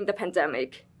business during the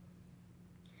pandemic.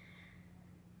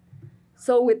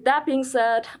 So with that being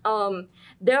said,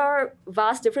 there are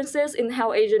vast differences in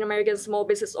how Asian American small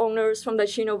business owners from the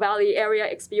Chino Valley area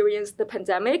experienced the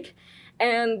pandemic.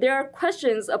 And there are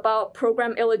questions about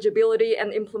program eligibility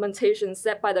and implementation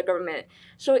set by the government.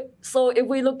 So if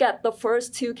we look at the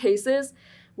first two cases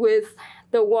with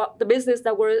the business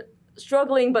that were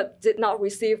struggling but did not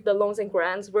receive the loans and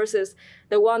grants versus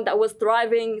the one that was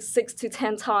thriving 6 to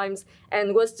 10 times and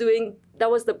that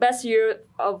was the best year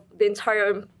of the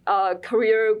entire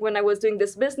career when I was doing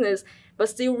this business, but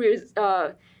still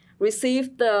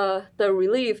received the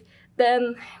relief,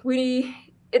 then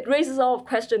it raises a lot of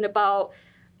questions about,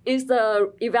 is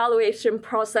the evaluation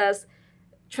process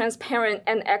transparent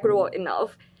and equitable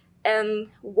enough? And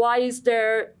why is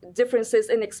there differences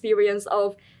in experience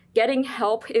of getting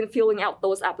help in filling out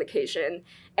those applications?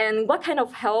 And what kind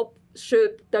of help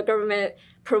should the government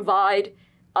provide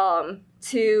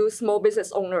to small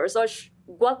business owners?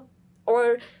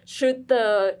 Or should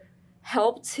the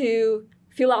help to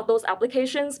fill out those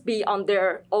applications be on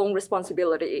their own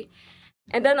responsibility?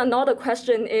 And then another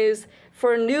question is,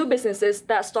 for new businesses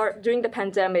that start during the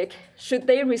pandemic, should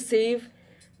they receive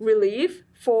relief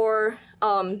for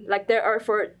their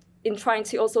effort in trying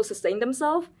to also sustain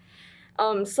themselves?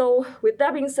 So with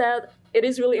that being said, it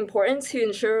is really important to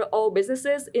ensure all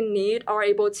businesses in need are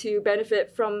able to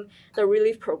benefit from the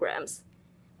relief programs.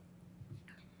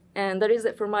 And that is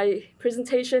it for my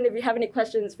presentation. If you have any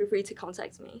questions, feel free to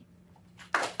contact me.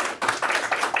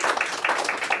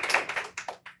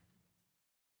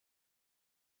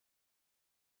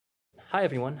 Hi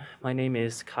everyone, my name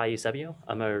is Eusebio.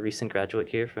 I'm a recent graduate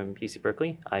here from UC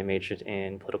Berkeley. I majored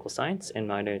in political science and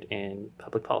minored in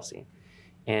public policy.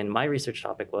 And my research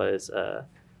topic was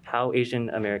how Asian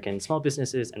American small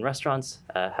businesses and restaurants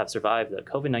have survived the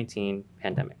COVID-19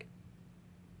 pandemic.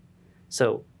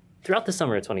 So throughout the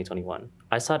summer of 2021,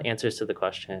 I sought answers to the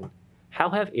question, how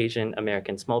have Asian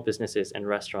American small businesses and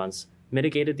restaurants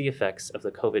mitigated the effects of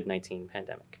the COVID-19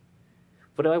 pandemic?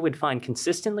 What I would find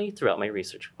consistently throughout my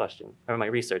research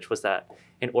was that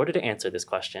in order to answer this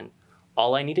question,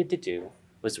 all I needed to do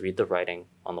was read the writing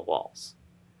on the walls.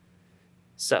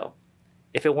 So,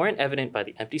 if it weren't evident by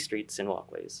the empty streets and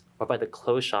walkways, or by the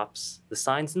closed shops, the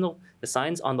signs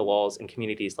on the walls in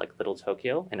communities like Little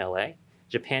Tokyo in LA,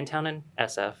 Japantown in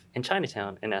SF, and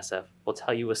Chinatown in SF will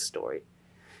tell you a story.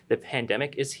 The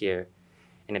pandemic is here,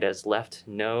 and it has left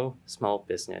no small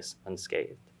business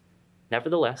unscathed.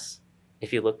 Nevertheless,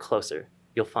 if you look closer,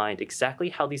 you'll find exactly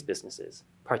how these businesses,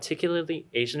 particularly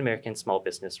Asian American small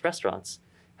business restaurants,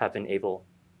 have been able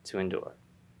to endure.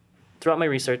 Throughout my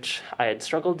research, I had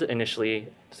struggled initially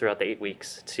throughout the 8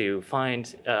 weeks to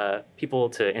find people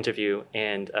to interview,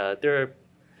 and there are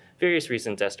various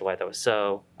reasons as to why that was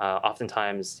so.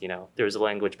 Oftentimes, there was a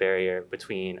language barrier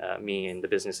between me and the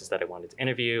businesses that I wanted to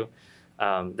interview.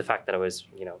 The fact that I was,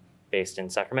 based in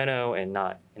Sacramento and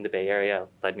not in the Bay Area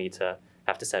led me to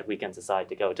have to set weekends aside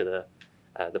to go to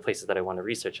the places that I want to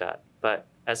research at. But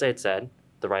as I had said,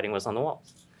 the writing was on the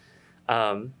walls.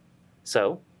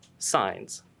 So,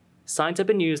 signs. Signs have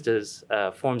been used as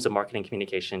forms of marketing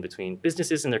communication between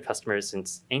businesses and their customers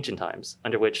since ancient times,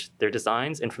 under which their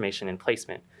designs, information, and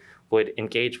placement would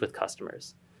engage with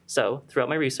customers. So, throughout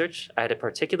my research, I had a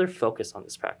particular focus on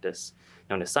this practice,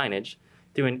 known as signage,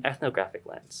 through an ethnographic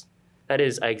lens. That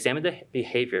is, I examined the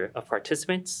behavior of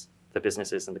participants, the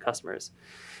businesses and the customers,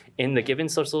 in the given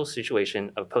social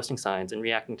situation of posting signs and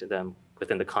reacting to them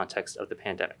within the context of the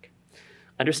pandemic.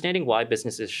 Understanding why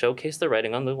businesses showcase the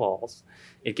writing on the walls,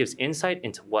 it gives insight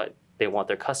into what they want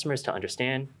their customers to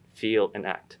understand, feel, and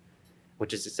act,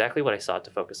 which is exactly what I sought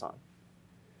to focus on.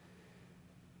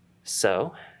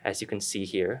 So, as you can see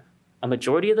here, A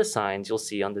majority of the signs you'll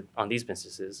see on these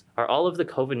businesses are all of the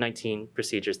COVID-19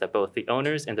 procedures that both the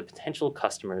owners and the potential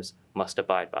customers must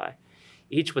abide by,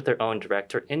 each with their own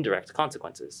direct or indirect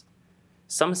consequences.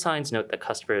 Some signs note that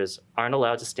customers aren't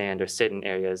allowed to stand or sit in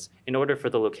areas in order for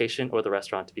the location or the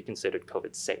restaurant to be considered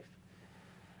COVID safe.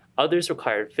 Others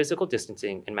require physical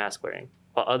distancing and mask wearing,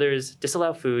 while others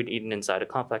disallow food eaten inside of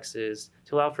complexes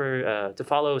to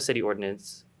follow city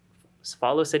ordinances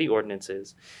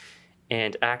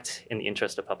and act in the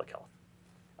interest of public health.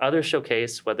 Others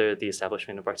showcase whether the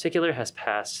establishment in particular has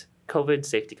passed COVID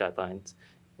safety guidelines,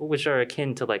 which are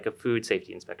akin to like a food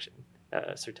safety inspection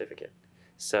certificate.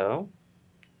 So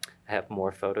I have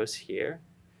more photos here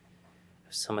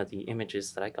of some of the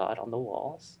images that I got on the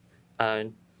walls.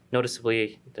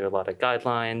 Noticeably, there are a lot of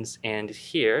guidelines, and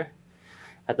here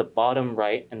at the bottom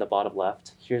right and the bottom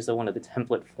left, here's one of the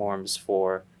template forms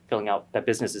for filling out that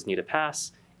businesses need to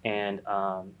pass, and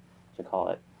on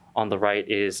the right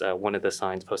is one of the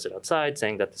signs posted outside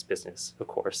saying that this business, of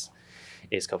course,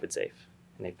 is COVID safe,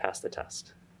 and they've passed the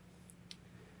test.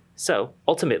 So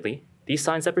ultimately, these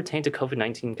signs that pertain to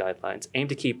COVID-19 guidelines aim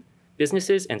to keep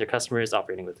businesses and their customers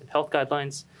operating within health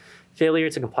guidelines. Failure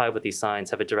to comply with these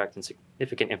signs have a direct and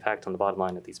significant impact on the bottom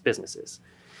line of these businesses.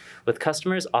 With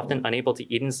customers often unable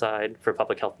to eat inside for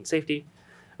public health and safety,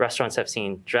 restaurants have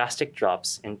seen drastic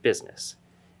drops in business.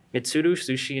 Mitsuru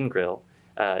Sushi and Grill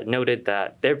noted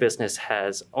that their business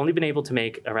has only been able to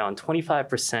make around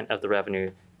 25% of the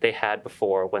revenue they had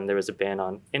before when there was a ban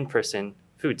on in-person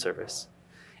food service.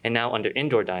 And now under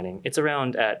indoor dining, it's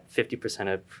around at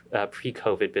 50% of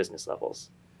pre-COVID business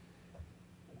levels.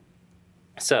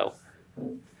 So,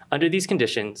 under these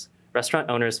conditions, restaurant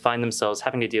owners find themselves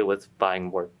having to deal with buying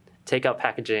more takeout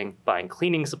packaging, buying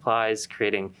cleaning supplies,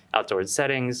 creating outdoor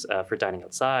settings for dining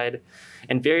outside,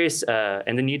 and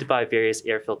the need to buy various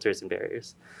air filters and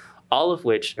barriers, all of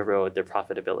which erode their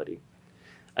profitability.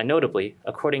 Notably,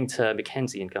 according to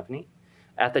McKinsey & Company,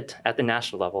 at the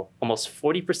national level, almost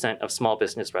 40% of small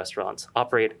business restaurants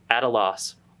operate at a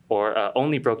loss or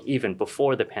only broke even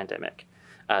before the pandemic.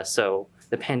 So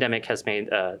the pandemic has made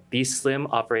these slim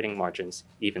operating margins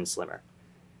even slimmer.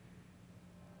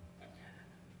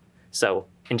 So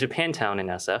in Japantown in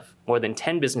SF, more than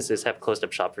 10 businesses have closed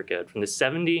up shop for good from the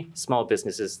 70 small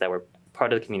businesses that were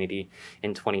part of the community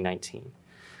in 2019.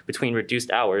 Between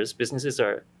reduced hours businesses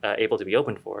are able to be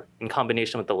open for, in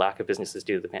combination with the lack of businesses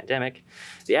due to the pandemic,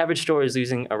 the average store is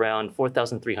losing around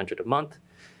 $4,300 a month,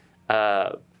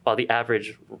 while the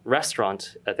average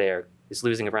restaurant there is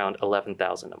losing around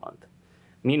 $11,000 a month.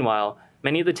 Meanwhile,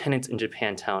 many of the tenants in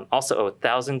Japantown also owe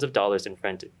thousands of dollars in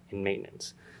rent and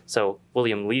maintenance. So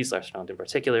William Lee's restaurant in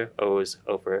particular owes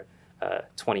over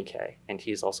 $20K, and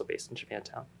he's also based in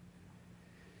Japantown.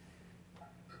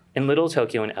 In Little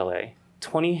Tokyo in LA,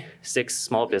 26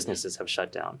 small businesses have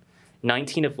shut down,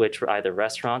 19 of which were either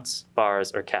restaurants,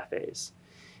 bars, or cafes.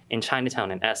 In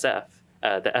Chinatown in SF,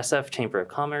 the SF Chamber of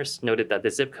Commerce noted that the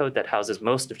zip code that houses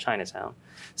most of Chinatown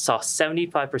saw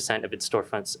 75% of its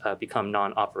storefronts become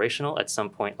non-operational at some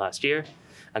point last year,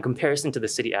 in comparison to the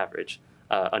city average,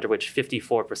 under which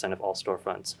 54% of all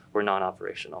storefronts were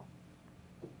non-operational.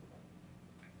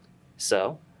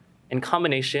 So, in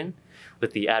combination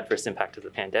with the adverse impact of the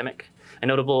pandemic, a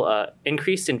notable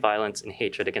increase in violence and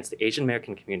hatred against the Asian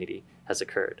American community has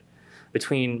occurred.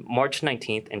 Between March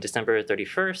 19th and December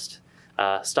 31st,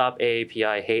 Stop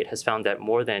AAPI Hate has found that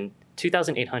more than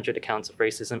 2,800 accounts of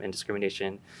racism and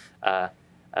discrimination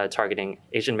targeting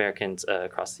Asian Americans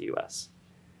across the US.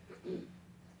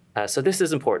 So this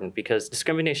is important because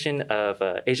discrimination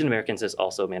of Asian Americans is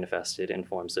also manifested in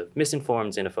forms of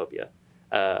misinformed xenophobia.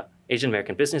 Asian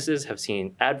American businesses have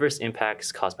seen adverse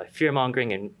impacts caused by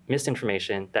fear-mongering and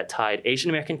misinformation that tied Asian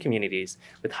American communities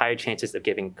with higher chances of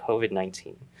giving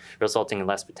COVID-19, resulting in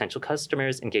less potential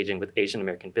customers engaging with Asian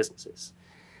American businesses.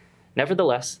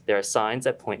 Nevertheless, there are signs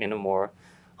that point in a more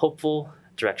hopeful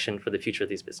direction for the future of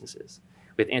these businesses.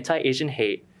 With anti-Asian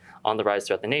hate on the rise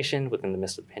throughout the nation within the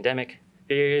midst of the pandemic,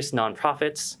 various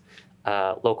nonprofits,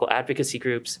 local advocacy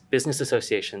groups, business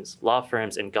associations, law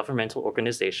firms, and governmental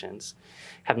organizations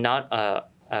have not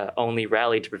only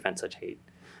rallied to prevent such hate,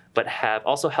 but have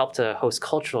also helped to host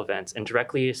cultural events and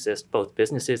directly assist both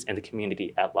businesses and the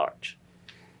community at large.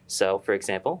 So, for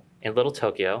example, in Little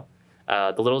Tokyo,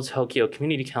 the Little Tokyo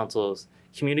Community Council's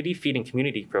Community Feeding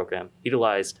Community program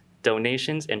utilized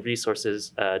donations and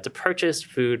resources to purchase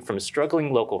food from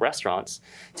struggling local restaurants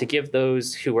to give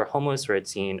those who were homeless or had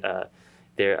seen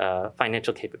their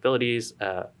financial capabilities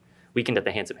weakened at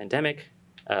the hands of pandemic.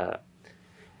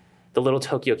 The Little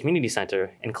Tokyo Community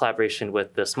Center, in collaboration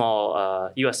with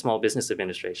the US Small Business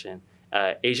Administration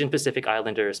Asian Pacific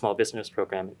Islander Small Business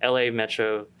Program in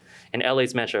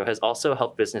LA's Metro has also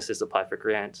helped businesses apply for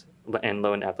grant and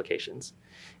loan applications,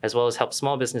 as well as help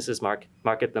small businesses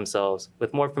market themselves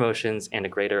with more promotions and a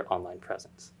greater online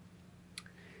presence.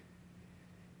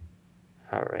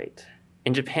 All right.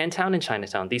 In Japantown and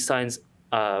Chinatown, these signs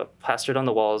plastered on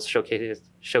the walls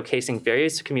showcasing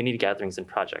various community gatherings and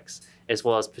projects, as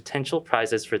well as potential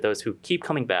prizes for those who keep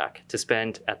coming back to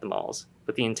spend at the malls,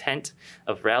 with the intent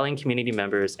of rallying community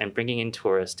members and bringing in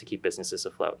tourists to keep businesses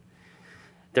afloat.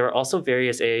 There are also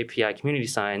various AAPI community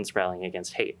signs rallying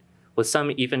against hate, with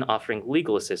some even offering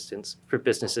legal assistance for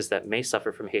businesses that may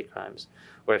suffer from hate crimes,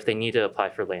 or if they need to apply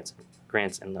for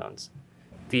grants and loans.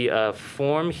 The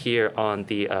form here on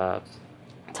the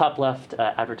top left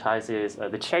advertises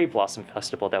the Cherry Blossom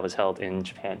Festival that was held in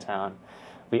Japantown.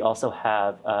 We also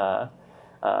have a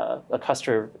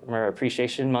Customer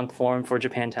Appreciation Month form for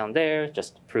Japantown there,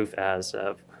 just proof as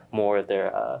of more of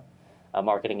their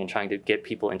marketing and trying to get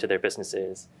people into their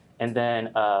businesses. And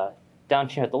then down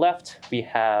here at the left, we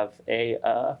have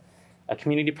a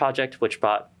community project which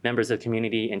brought members of the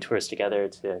community and tourists together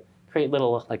to create a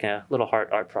little heart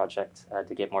art project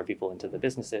to get more people into the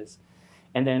businesses.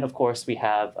 And then, of course, we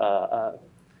have a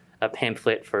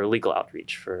pamphlet for legal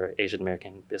outreach for Asian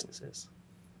American businesses.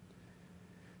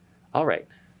 All right,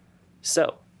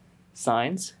 so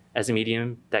signs as a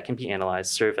medium that can be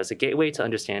analyzed serve as a gateway to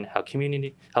understand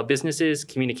how businesses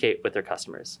communicate with their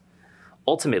customers.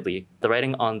 Ultimately, the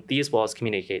writing on these walls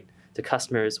communicate to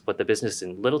customers what the businesses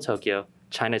in Little Tokyo,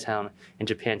 Chinatown, and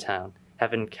Japantown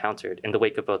have encountered in the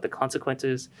wake of both the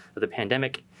consequences of the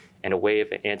pandemic and a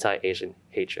wave of anti-Asian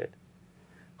hatred.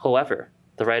 However,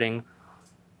 the writing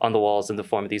on the walls in the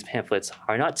form of these pamphlets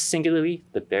are not singularly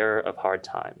the bearer of hard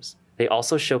times. They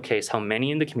also showcase how many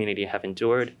in the community have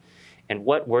endured and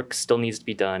what work still needs to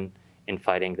be done in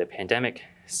fighting the pandemic,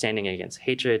 standing against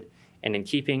hatred, and in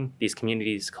keeping these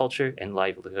communities' culture and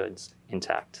livelihoods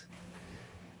intact.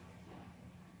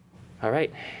 All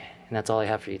right, and that's all I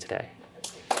have for you today.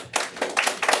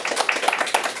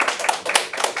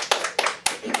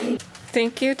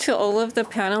 Thank you to all of the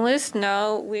panelists.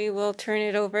 Now we will turn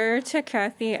it over to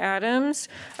Cathy Adams.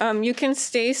 You can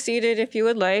stay seated if you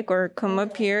would like, or come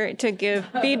up here to give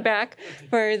feedback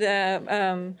for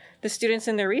the students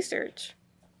in the research.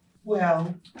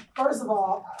 Well, first of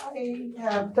all, I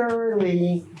have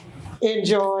thoroughly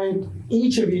enjoyed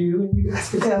each of you. And you guys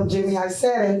can tell Jimmy I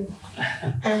said it.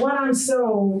 And what I'm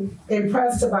so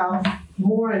impressed about,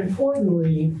 more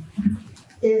importantly,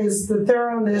 is the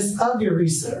thoroughness of your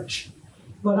research.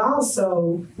 But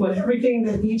also, with everything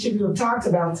that each of you have talked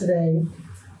about today,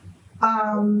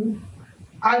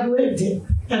 I've lived it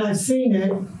and I've seen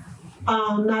it,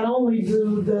 not only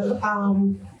through the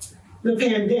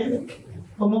pandemic,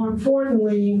 but more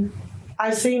importantly,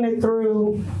 I've seen it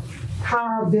through how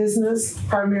our business,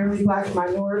 primarily Black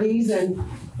minorities and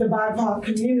the BIPOC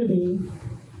community,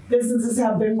 businesses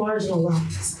have been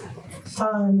marginalized.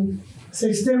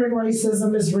 Systemic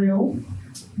racism is real.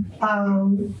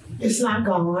 It's not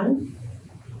gone.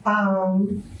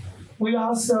 We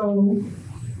also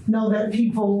know that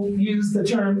people use the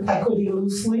term equity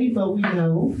loosely, but we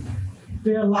know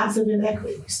there are lots of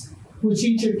inequities, which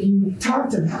each of you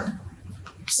talked about.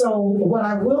 So what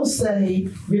I will say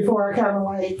before I kind of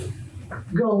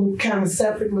go kind of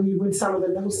separately with some of the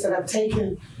notes that I've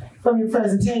taken from your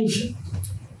presentation.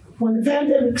 When the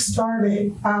pandemic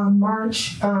started,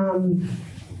 March of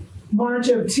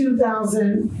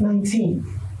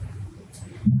 2019,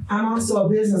 I'm also a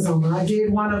business owner. I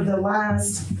did one of the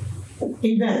last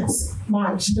events,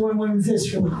 March, during Women's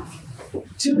History Month.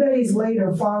 2 days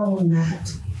later, following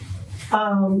that,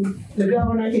 the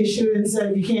governor issued and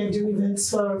said you can't do events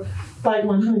for like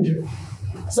 100.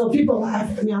 So people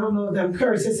laugh at me. I don't know if I'm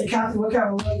cursed. They say, Cathy, what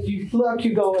kind of luck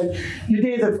you going? You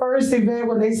did the first event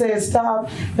when they said stop,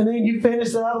 and then you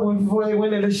finished the other one before they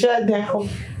went into shutdown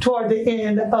toward the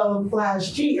end of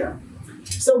last year.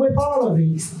 So with all of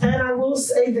these, and I will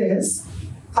say this,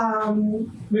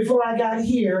 before I got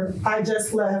here, I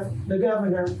just left the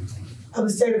governor of the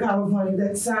state of California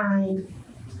that signed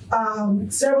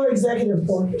several executive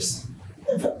orders.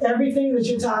 Everything that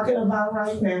you're talking about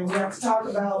right now, we have to talk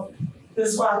about the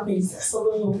swap visa. That's a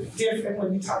little different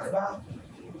when you talk about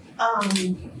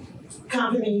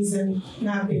companies and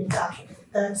not being documented.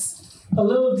 That's a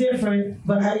little different,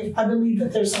 but I believe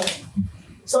that there's hope.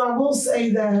 So I will say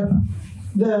that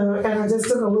and I just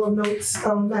took a little notes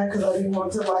on that because I didn't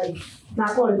want to not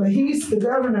quote it, but he's the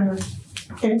governor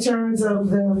in terms of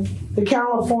the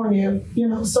California,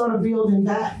 sort of building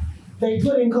back. They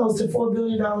put in close to $4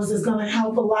 billion that's going to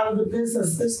help a lot of the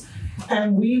businesses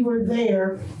And we were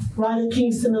there right at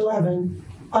Kingston 11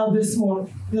 this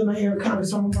morning. The mayor,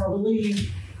 Congresswoman Barbara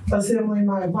Lee, Assembly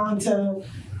Mayavanta,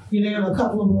 and a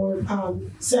couple of more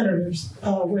senators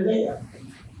were there.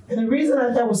 And the reason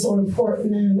that was so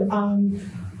important, and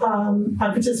I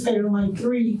participated in like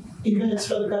 3 events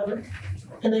for the governor,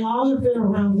 and they all have been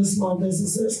around the small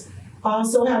businesses. I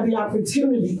also had the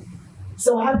opportunity.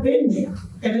 So I've been there,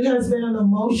 and it has been an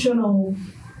emotional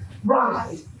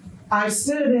ride. I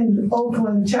stood in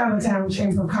Oakland, Chinatown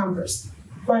Chamber of Commerce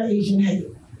for Asian Hate.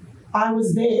 I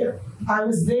was there. I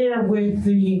was there with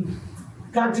the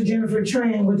Dr. Jennifer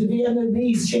Tran with the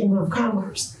Vietnamese Chamber of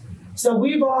Commerce. So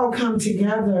we've all come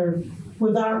together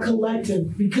with our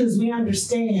collective because we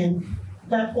understand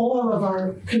that all of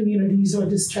our communities are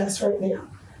distressed right now.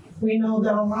 We know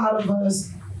that a lot of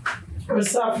us are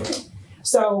suffering.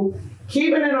 So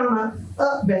keeping it on an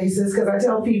up basis, because I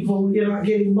tell people, I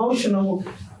get emotional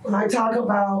when I talk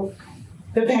about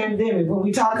the pandemic, when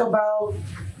we talk about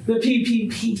the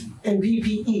PPP and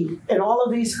PPE and all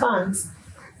of these funds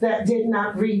that did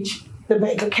not reach the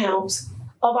bank accounts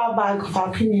of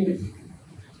our community.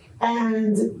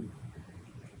 And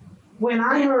when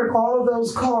I heard all of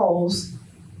those calls,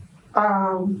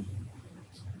 and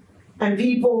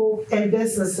people and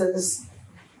businesses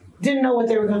didn't know what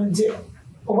they were going to do.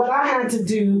 What I had to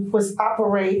do was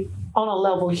operate on a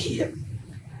level here.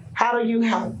 How do you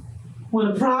help? When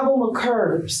a problem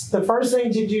occurs, the first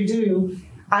thing that you do,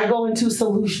 I go into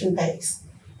solution-based.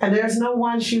 And there's no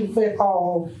one shoe fit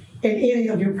all in any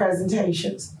of your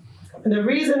presentations. And the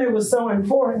reason it was so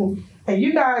important, and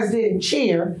you guys didn't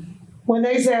cheer, when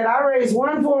they said, I raised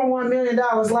 $1.1 million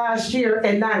last year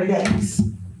in 90 days.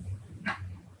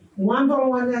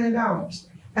 $1.1 million.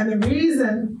 And the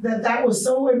reason that that was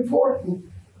so important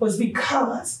was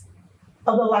because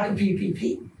of the lack of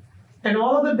PPP. And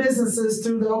all of the businesses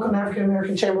through the Oakland African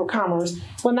American Chamber of Commerce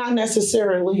were not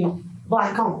necessarily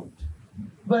Black owned.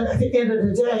 But at the end of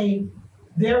the day,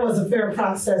 there was a fair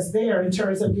process there in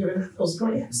terms of giving out those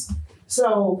grants.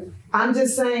 So I'm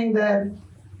just saying that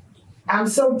I'm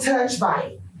so touched by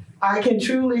it. I can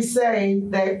truly say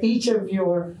that each of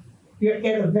your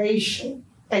innovation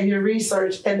and your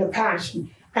research and the passion,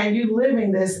 and you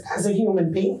living this as a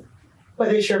human being,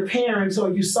 whether it's your parents or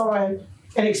you saw it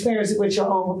and experienced it with your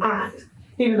own eyes.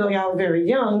 Even though y'all are very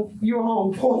young, you were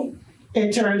on point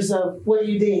in terms of what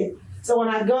you did. So when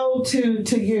I go to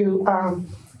you,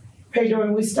 Pedro,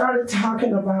 and we started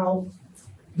talking about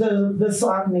the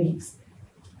SWAT meetings,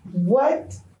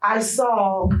 what I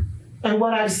saw and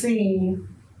what I've seen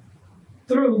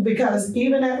through, because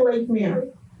even at Lake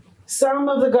Mary, some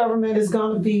of the government is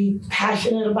going to be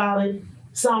passionate about it,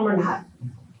 some are not.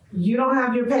 You don't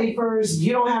have your papers,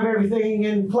 you don't have everything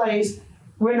in place,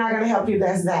 we're not going to help you,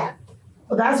 that's that.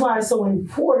 But that's why it's so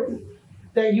important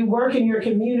that you work in your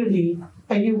community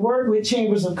and you work with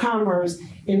chambers of commerce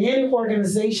and any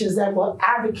organizations that will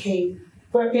advocate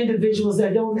for individuals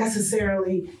that don't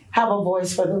necessarily have a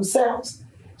voice for themselves.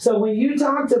 So when you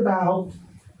talked about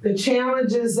the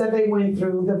challenges that they went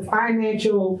through, the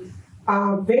financial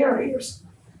barriers,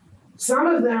 some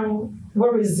of them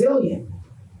were resilient.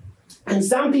 And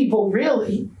some people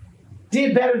really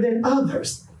did better than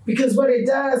others. Because what it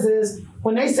does is,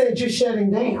 when they said you're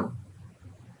shutting down,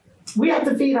 we have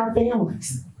to feed our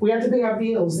families. We have to pay our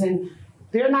bills, and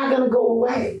they're not going to go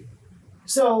away.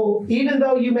 So even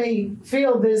though you may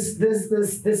feel this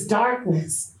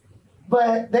darkness,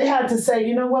 but they had to say,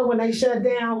 you know what, when they shut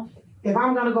down, if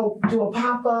I'm going to go do a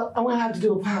pop-up, I'm going to have to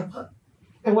do a pop-up.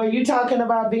 And when you're talking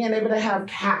about being able to have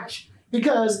cash,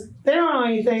 because they don't know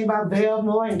anything about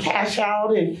Venmo and Cash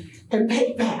Out and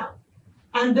PayPal.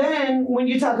 And then when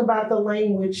you talk about the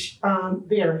language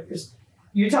barriers,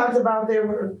 you talked about there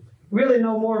were really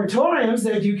no moratoriums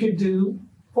that you could do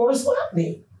for a SWAT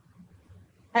meet.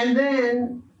 And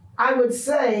then I would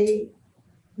say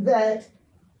that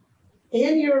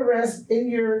in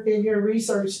your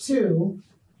research too,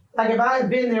 like if I had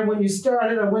been there when you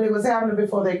started or when it was happening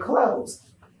before they closed,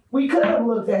 we could have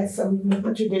looked at some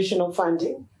traditional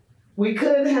funding. We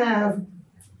could have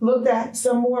looked at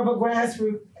some more of a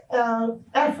grassroots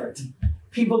effort.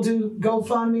 People do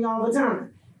GoFundMe all the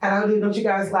time. And I don't you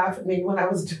guys laugh at me when I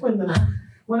was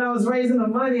raising the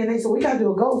money and they said, we got to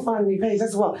do a GoFundMe page. I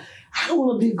said, well, I don't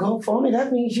want to do GoFundMe.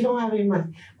 That means you don't have any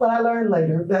money. But I learned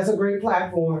later, that's a great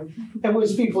platform in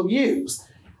which people use.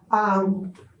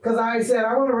 Because I said,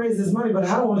 I want to raise this money, but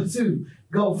I don't want to do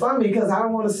GoFundMe because I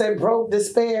don't want to say broke,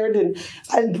 despaired, and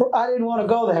I didn't want to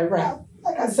go that route.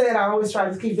 Like I said, I always try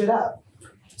to keep it up.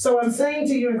 So I'm saying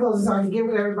to you in closing, so I can give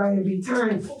it everybody to be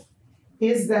timeful,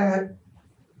 is that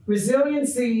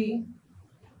resiliency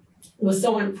was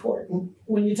so important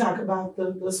when you talk about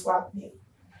the swap meet.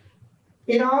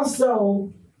 It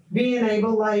also being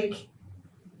able, like,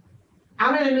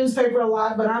 I'm in the newspaper a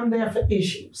lot, but I'm there for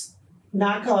issues,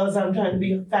 not because I'm trying to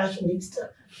be a fashionista.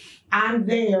 I'm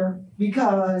there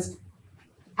because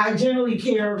I generally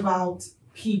care about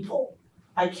people.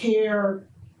 I care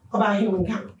about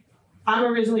humankind. I'm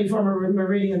originally from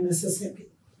Meridian, Mississippi.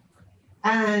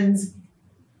 And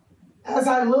as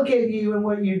I look at you and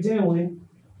what you're doing,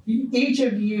 each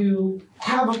of you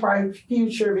have a bright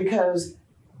future, because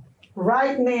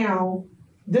right now,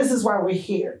 this is why we're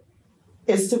here,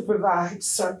 is to provide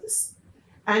service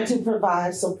and to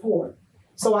provide support.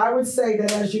 So I would say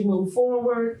that as you move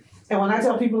forward, and when I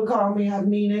tell people to call me, I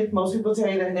mean it. Most people tell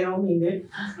you that they don't mean it.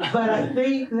 But I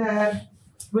think that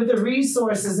with the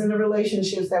resources and the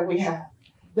relationships that we have,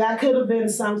 that could have been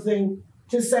something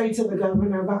to say to the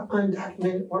governor about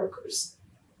undocumented workers.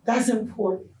 That's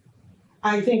important.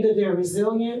 I think that they're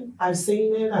resilient. I've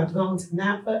seen it. I've gone to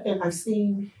Napa, and I've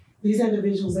seen these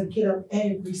individuals that get up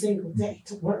every single day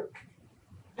to work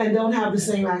and don't have the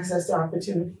same access to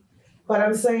opportunity. But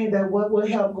I'm saying that what will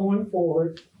help going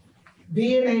forward,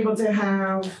 being able to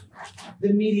have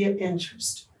the media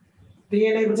interest,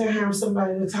 being able to have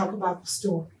somebody to talk about the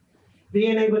story,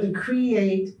 being able to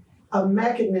create a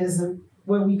mechanism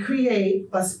where we create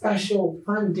a special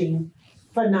funding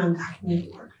for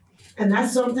non-documented work. And that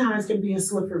sometimes can be a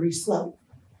slippery slope,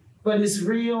 but it's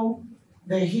real.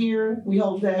 They're here. We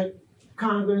hope that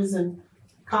Congress and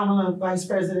Kamala, Vice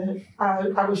President,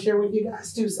 I will share with you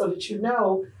guys too, so that you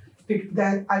know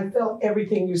that I felt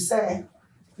everything you said.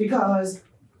 Because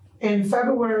in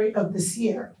February of this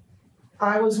year,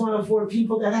 I was one of 4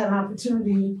 people that had an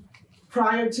opportunity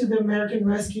prior to the American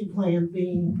Rescue Plan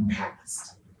being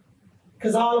passed.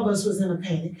 Because all of us was in a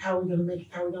panic. How are we gonna make it?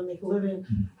 How are we gonna make a living?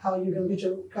 How are you gonna get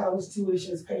your college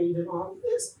tuitions paid and all of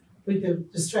this with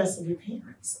the stress of your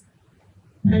parents?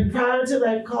 And prior to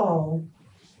that call,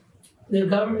 the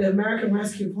American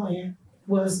Rescue Plan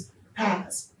was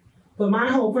passed. But my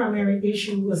whole primary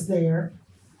issue was there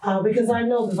because I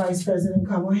know the Vice President,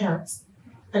 Kamala Harris.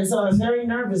 And so I was very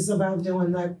nervous about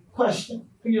doing that question,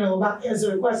 about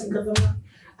answering the question, because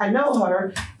I know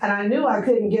her, and I knew I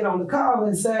couldn't get on the call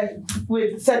and say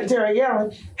with Secretary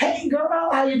Yellen, hey girl,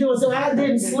 how you doing? So I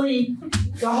didn't sleep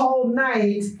the whole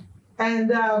night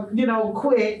and,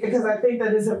 quit, because I think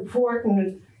that it's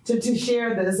important to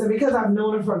share this. And because I've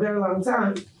known her for a very long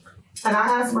time, and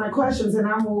I asked my questions, and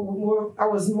I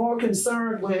was more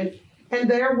concerned with, and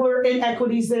there were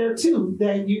inequities there too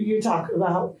that you're talking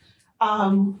about,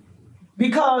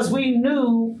 because we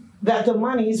knew that the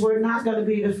monies were not going to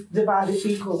be divided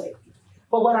equally.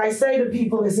 But what I say to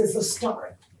people is it's a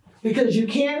start, because you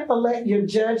can't let your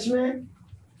judgment,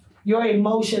 your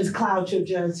emotions cloud your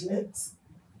judgments,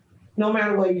 no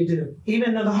matter what you do,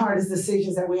 even in the hardest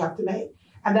decisions that we have to make.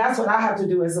 And that's what I have to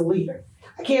do as a leader.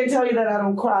 I can't tell you that I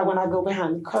don't cry when I go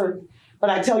behind the curtain, but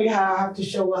I tell you how I have to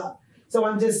show up. So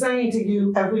I'm just saying to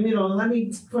you, if we meet on, let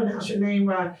me pronounce your name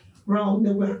right, wrong.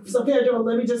 So Pedro,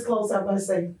 let me just close out by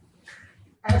saying,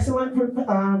 excellent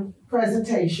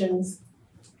presentations,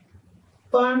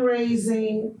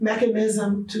 fundraising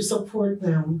mechanism to support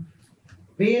them,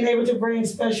 being able to bring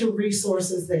special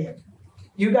resources there.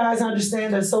 You guys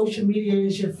understand that social media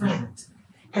is your friend,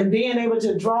 and being able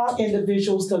to draw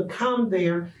individuals to come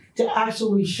there to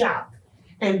actually shop,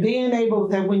 and being able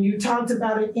that when you talked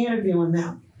about it, interviewing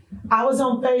them. I was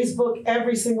on Facebook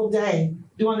every single day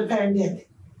during the pandemic.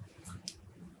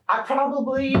 I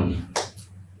probably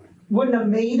wouldn't have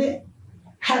made it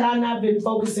had I not been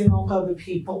focusing on other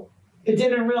people. I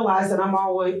didn't realize that I'm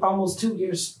almost 2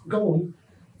 years going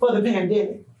for the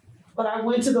pandemic. But I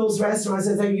went to those restaurants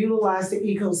as I utilized the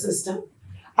ecosystem.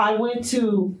 I went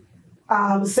to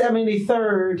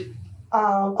 73rd,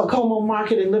 Acomo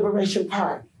Market in Liberation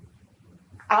Park.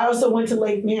 I also went to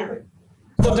Lake Merritt.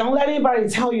 So don't let anybody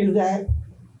tell you that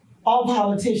all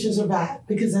politicians are bad,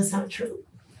 because that's not true.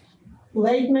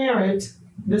 Lake Merritt,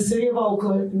 the city of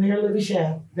Oakland, Mayor Libby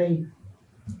Schaaf, they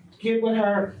get with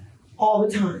her all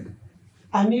the time.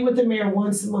 I meet with the mayor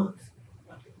once a month.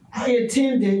 I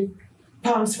attended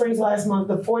Palm Springs last month,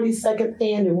 the 42nd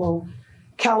annual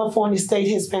California State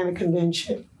Hispanic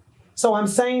Convention. So I'm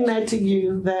saying that to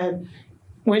you, that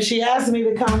when she asked me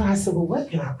to come, I said, well, what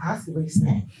can I possibly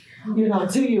say,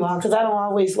 to you all, because I don't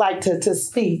always like to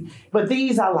speak, but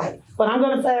these I like. But I'm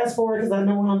going to fast forward because I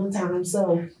know we're on the time.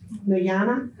 So,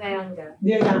 Nyanga.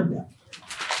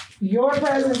 Your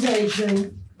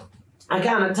presentation, I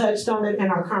kind of touched on it in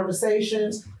our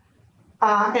conversations,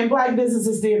 and Black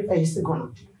businesses did face the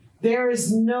ground. There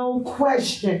is no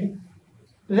question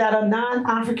that a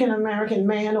non-African American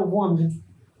man or woman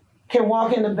can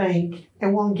walk in the bank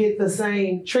and won't get the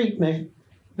same treatment.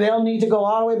 They'll need to go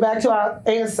all the way back to our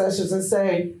ancestors and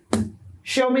say,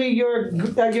 show me your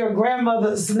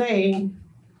grandmother's name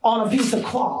on a piece of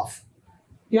cloth.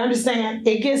 You understand?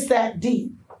 It gets that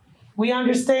deep. We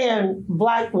understand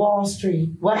Black Wall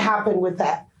Street, what happened with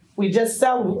that. We just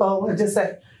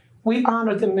we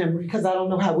honor the memory, because I don't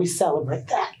know how we celebrate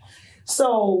that.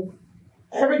 So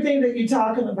everything that you're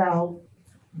talking about,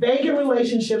 banking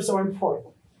relationships are important.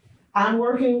 I'm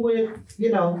working with,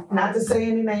 not to say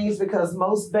any names, because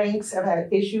most banks have had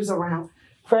issues around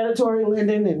predatory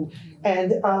lending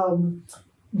and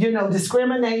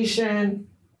discrimination.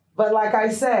 But like I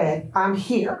said, I'm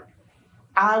here.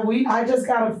 I just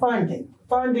got a funding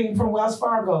from Wells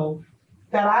Fargo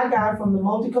that I got from the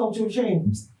multicultural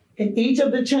chambers. And each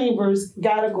of the chambers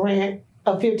got a grant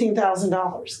of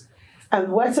 $15,000.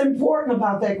 And what's important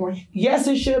about that grant? Yes,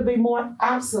 it should be more.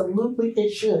 Absolutely,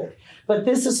 it should. But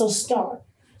this is a start.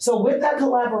 So with that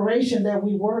collaboration that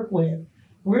we work with,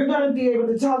 we're going to be able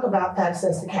to talk about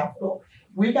access to capital.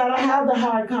 We got to have the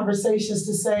hard conversations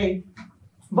to say,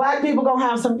 Black people going to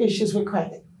have some issues with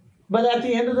credit. But at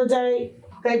the end of the day,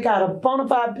 they've got a bona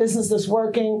fide business that's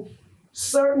working,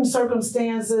 certain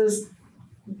circumstances,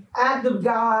 act of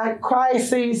God,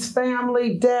 crises,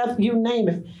 family, death, you name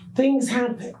it. Things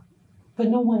happen, but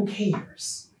no one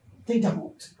cares. They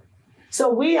don't. So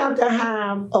we have to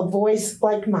have a voice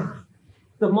like mine,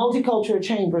 the multicultural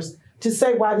chambers, to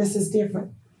say why this is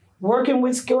different. Working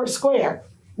with Square,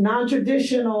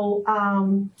 non-traditional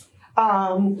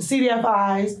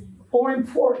CDFIs are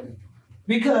important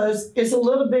because it's a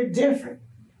little bit different.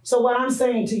 So what I'm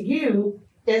saying to you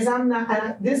is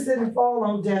this didn't fall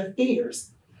on deaf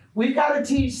ears. We've got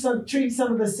to treat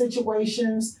some of the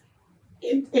situations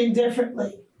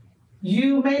indifferently.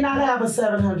 You may not have a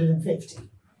 750,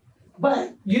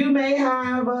 but you may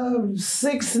have a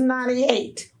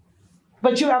 698,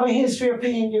 but you have a history of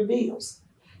paying your bills.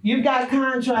 You've got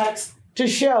contracts to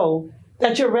show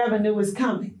that your revenue is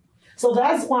coming. So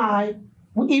that's why,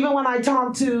 even when I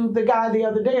talked to the guy the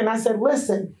other day and I said,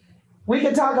 listen, we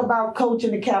can talk about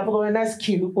coaching the capital, and that's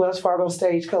cute, Wells Fargo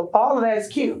stage coach, all of that is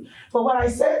cute. But what I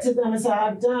said to them is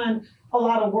I've done a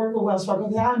lot of work with Wells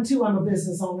Fargo. I'm a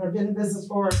business owner. I've been in business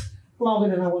for longer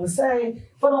than I want to say,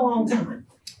 for a long time.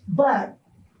 But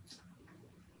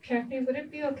Cathy, would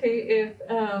it be okay if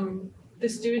the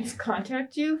students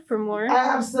contact you for more?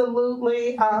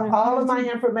 Absolutely. All of my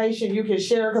information you can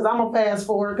share, because I'm going to fast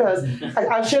forward, because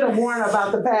I should have warned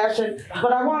about the passion,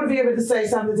 but I want to be able to say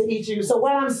something to each of you. So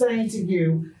what I'm saying to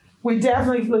you, we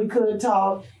definitely could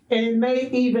talk, and it may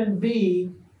even be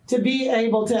to be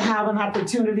able to have an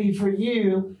opportunity for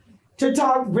you to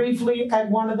talk briefly at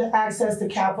one of the Access to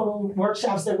Capital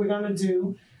workshops that we're going to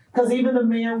do, because even the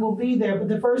mayor will be there. But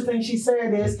the first thing she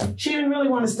said is she didn't really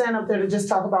want to stand up there to just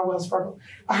talk about Wells Fargo.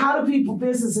 How do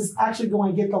businesses actually go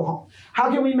and get the loan? How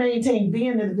can we maintain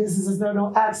being in the businesses that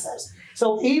don't access?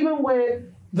 So even with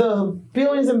the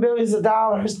billions and billions of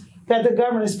dollars that the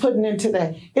government is putting into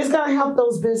that, it's going to help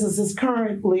those businesses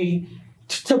currently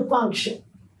to function.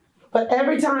 But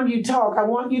every time you talk, I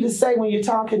want you to say when you're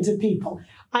talking to people,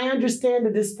 I understand the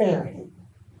disparity.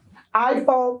 I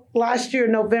fought last year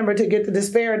in November to get the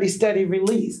disparity study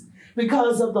released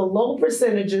because of the low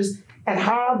percentages and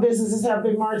how our businesses have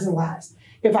been marginalized.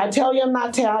 If I tell you I'm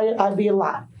not tired, I'd be a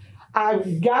lie. I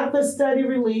got the study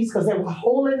released because they were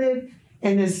holding it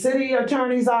in the city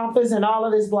attorney's office and all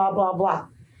of this blah, blah, blah.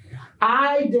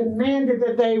 I demanded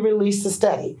that they release the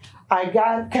study. I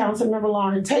got Councilmember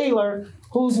Lauren Taylor,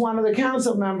 who's one of the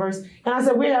council members, and I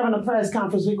said, we're having a press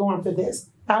conference, we're going for this.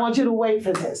 I want you to wait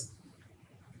for this.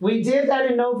 We did that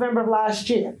in November of last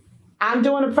year. I'm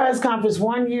doing a press conference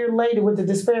 1 year later with the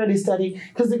disparity study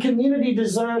because the community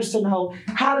deserves to know,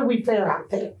 how do we fare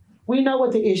out there? We know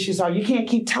what the issues are. You can't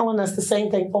keep telling us the same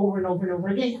thing over and over and over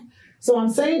again. So I'm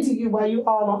saying to you, while you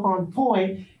all are on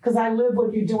point, because I live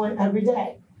what you're doing every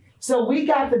day. So we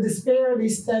got the disparity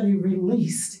study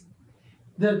released.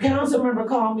 The council member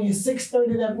called me at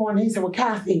 6:30 that morning. He said, well,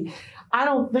 Cathy, I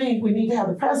don't think we need to have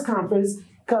a press conference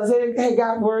because they had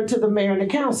got word to the mayor and the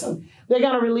council. They're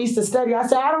going to release the study. I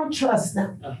said, I don't trust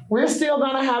them. We're still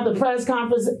going to have the press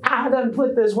conference. I done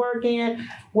put this work in.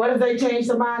 What if they change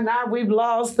their mind? Now we've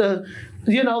lost the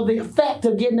effect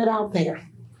of getting it out there.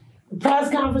 The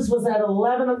press conference was at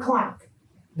 11 o'clock.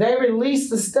 They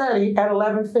released the study at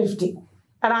 11:50.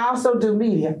 And I also do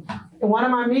media. And one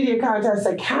of my media contacts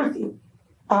said, Cathy,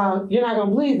 you're not going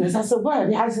to believe this. I said, what?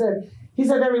 He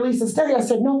said, they released the study. I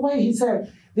said, no way. He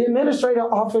said, the administrative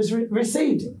office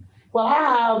received it. Well, I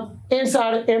have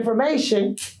insider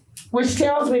information which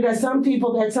tells me that some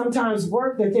people that sometimes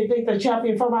work, that they think they're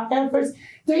championing for our efforts,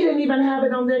 they didn't even have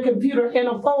it on their computer in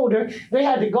a folder. They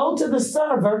had to go to the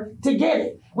server to get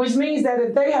it, which means that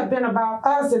if they had been about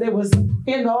us and it was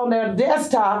on their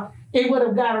desktop, it would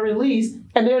have got a release,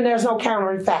 and then there's no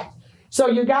countering fact. So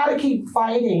you got to keep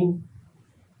fighting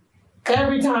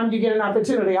every time you get an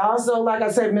opportunity. Also, like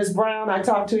I said, Ms. Brown, I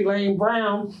talked to Elaine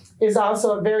Brown, is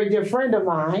also a very dear friend of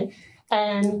mine.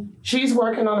 And she's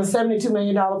working on a $72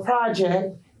 million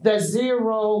project that's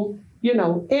zero,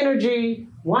 energy,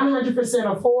 100%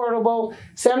 affordable,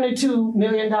 $72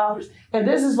 million. And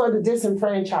this is for the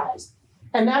disenfranchised.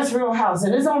 And that's real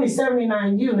housing. It's only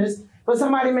 79 units, but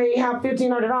somebody may have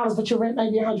 $1,500, but your rent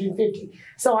may be $150.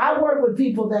 So I work with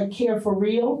people that care for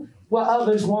real, where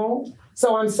others won't.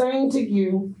 So I'm saying to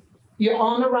you, you're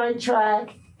on the right track.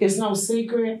 It's no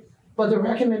secret, but the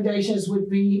recommendations would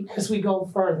be, as we go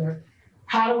further,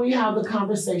 how do we have the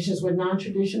conversations with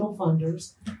non-traditional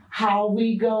funders? How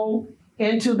we go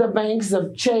into the banks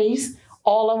of Chase,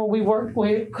 all of them we work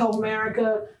with,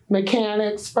 Comerica,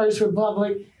 Mechanics, First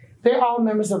Republic, they're all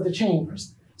members of the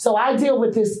chambers. So I deal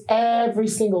with this every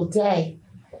single day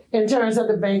in terms of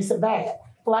the banks are bad.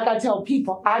 Like I tell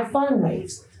people, I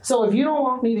fundraise. So if you don't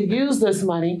want me to use this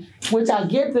money, which I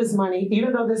get this money,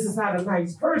 even though this is not a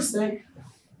nice person,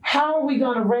 how are we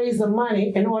going to raise the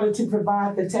money in order to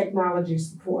provide the technology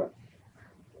support?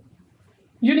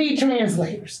 You need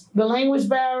translators. The language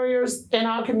barriers in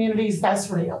our communities, that's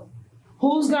real.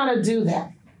 Who's going to do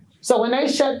that? So when they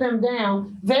shut them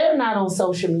down, they're not on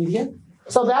social media.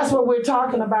 So that's what we're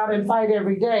talking about and fight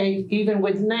every day, even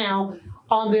with now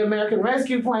on the American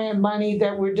Rescue Plan money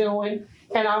that we're doing,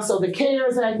 and also the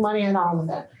CARES Act money and all of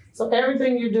that. So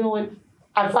everything you're doing,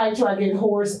 I fight you, I get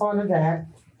hoarse onto that.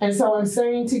 And so I'm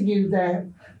saying to you that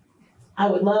I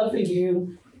would love for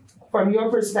you, from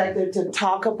your perspective, to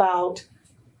talk about,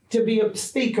 to be a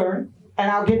speaker,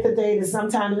 and I'll get the date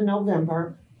sometime in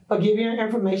November, I'll give you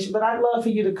information, but I'd love for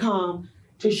you to come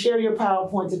to share your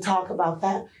PowerPoint to talk about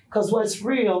that, because what's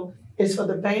real is for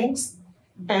the banks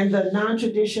and the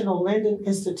non-traditional lending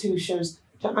institutions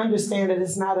to understand that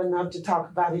it's not enough to talk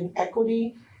about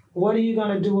inequity. What are you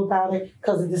going to do about it?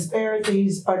 Because the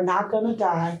disparities are not going to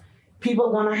die. People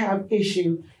are going to have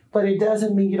issue, but it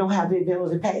doesn't mean you don't have the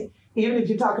ability to pay. Even if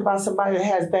you talk about somebody that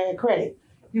has bad credit,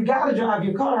 you got to drive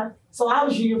your car. So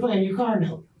obviously you're paying your car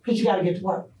note because you got to get to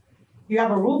work. You have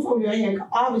a roof over your head.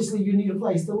 Obviously you need a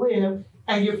place to live,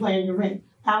 and you're paying your rent.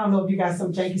 I don't know if you got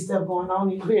some janky stuff going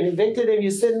on. You're being evicted and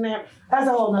you're sitting there. That's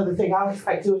a whole other thing. I always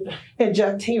like to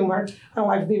inject humor. I don't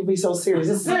like people to be so serious.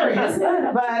 It's serious,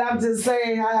 but I'm just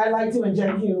saying I like to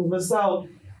inject humor. So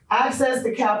access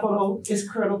to capital is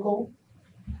critical,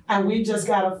 and we just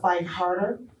got to fight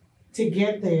harder to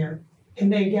get there.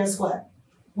 And then guess what?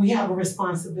 We have a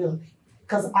responsibility,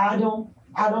 because I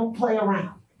don't play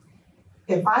around.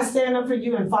 If I stand up for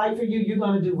you and fight for you, you're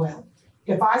going to do well.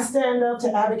 If I stand up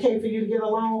to advocate for you to get a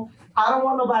loan, I don't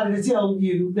want nobody to tell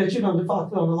you that you're going to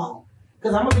default on the loan.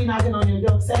 Because I'm going to be knocking on your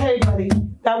door and say, hey, buddy,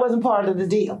 that wasn't part of the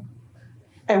deal.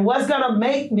 And what's going to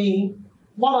make me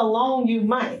want to loan you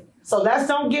money? So let's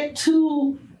don't get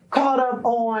too caught up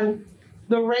on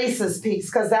the racist piece,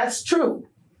 because that's true.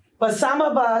 But some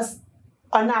of us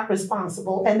are not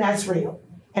responsible, and that's real.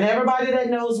 And everybody that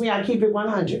knows me, I keep it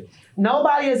 100.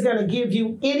 Nobody is going to give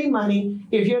you any money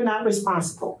if you're not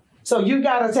responsible. So you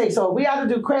got to take, so if we have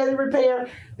to do credit repair,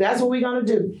 that's what we're going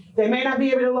to do. They may not be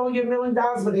able to loan you $1 million,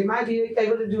 but they might be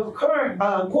able to do a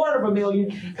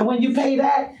 $250,000. And when you pay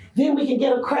that, then we can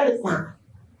get a credit line.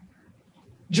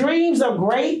 Dreams are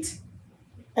great.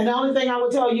 And the only thing I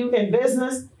would tell you in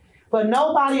business, but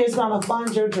nobody is going to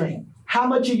fund your dream. How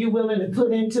much are you willing to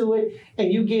put into it?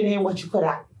 And you get in what you put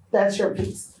out. That's your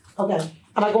piece. Okay.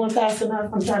 Am I going fast enough?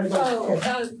 I'm trying to go.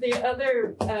 The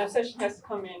other session has to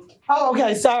come in. Oh,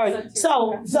 okay. Sorry.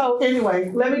 So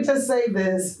anyway, let me just say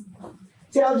this.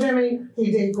 Tell Jimmy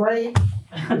he did great.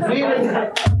 We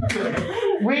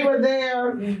were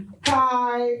there.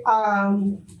 Kai,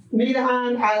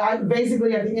 Midahan, I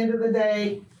basically at the end of the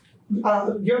day,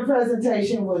 your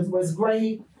presentation was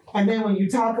great. And then when you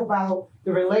talk about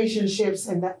the relationships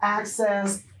and the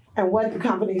access and what the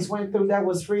companies went through, that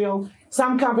was real.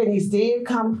 Some companies did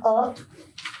come up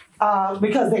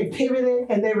because they pivoted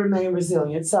and they remain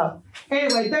resilient. So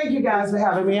anyway, thank you guys for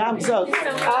having me. I'm so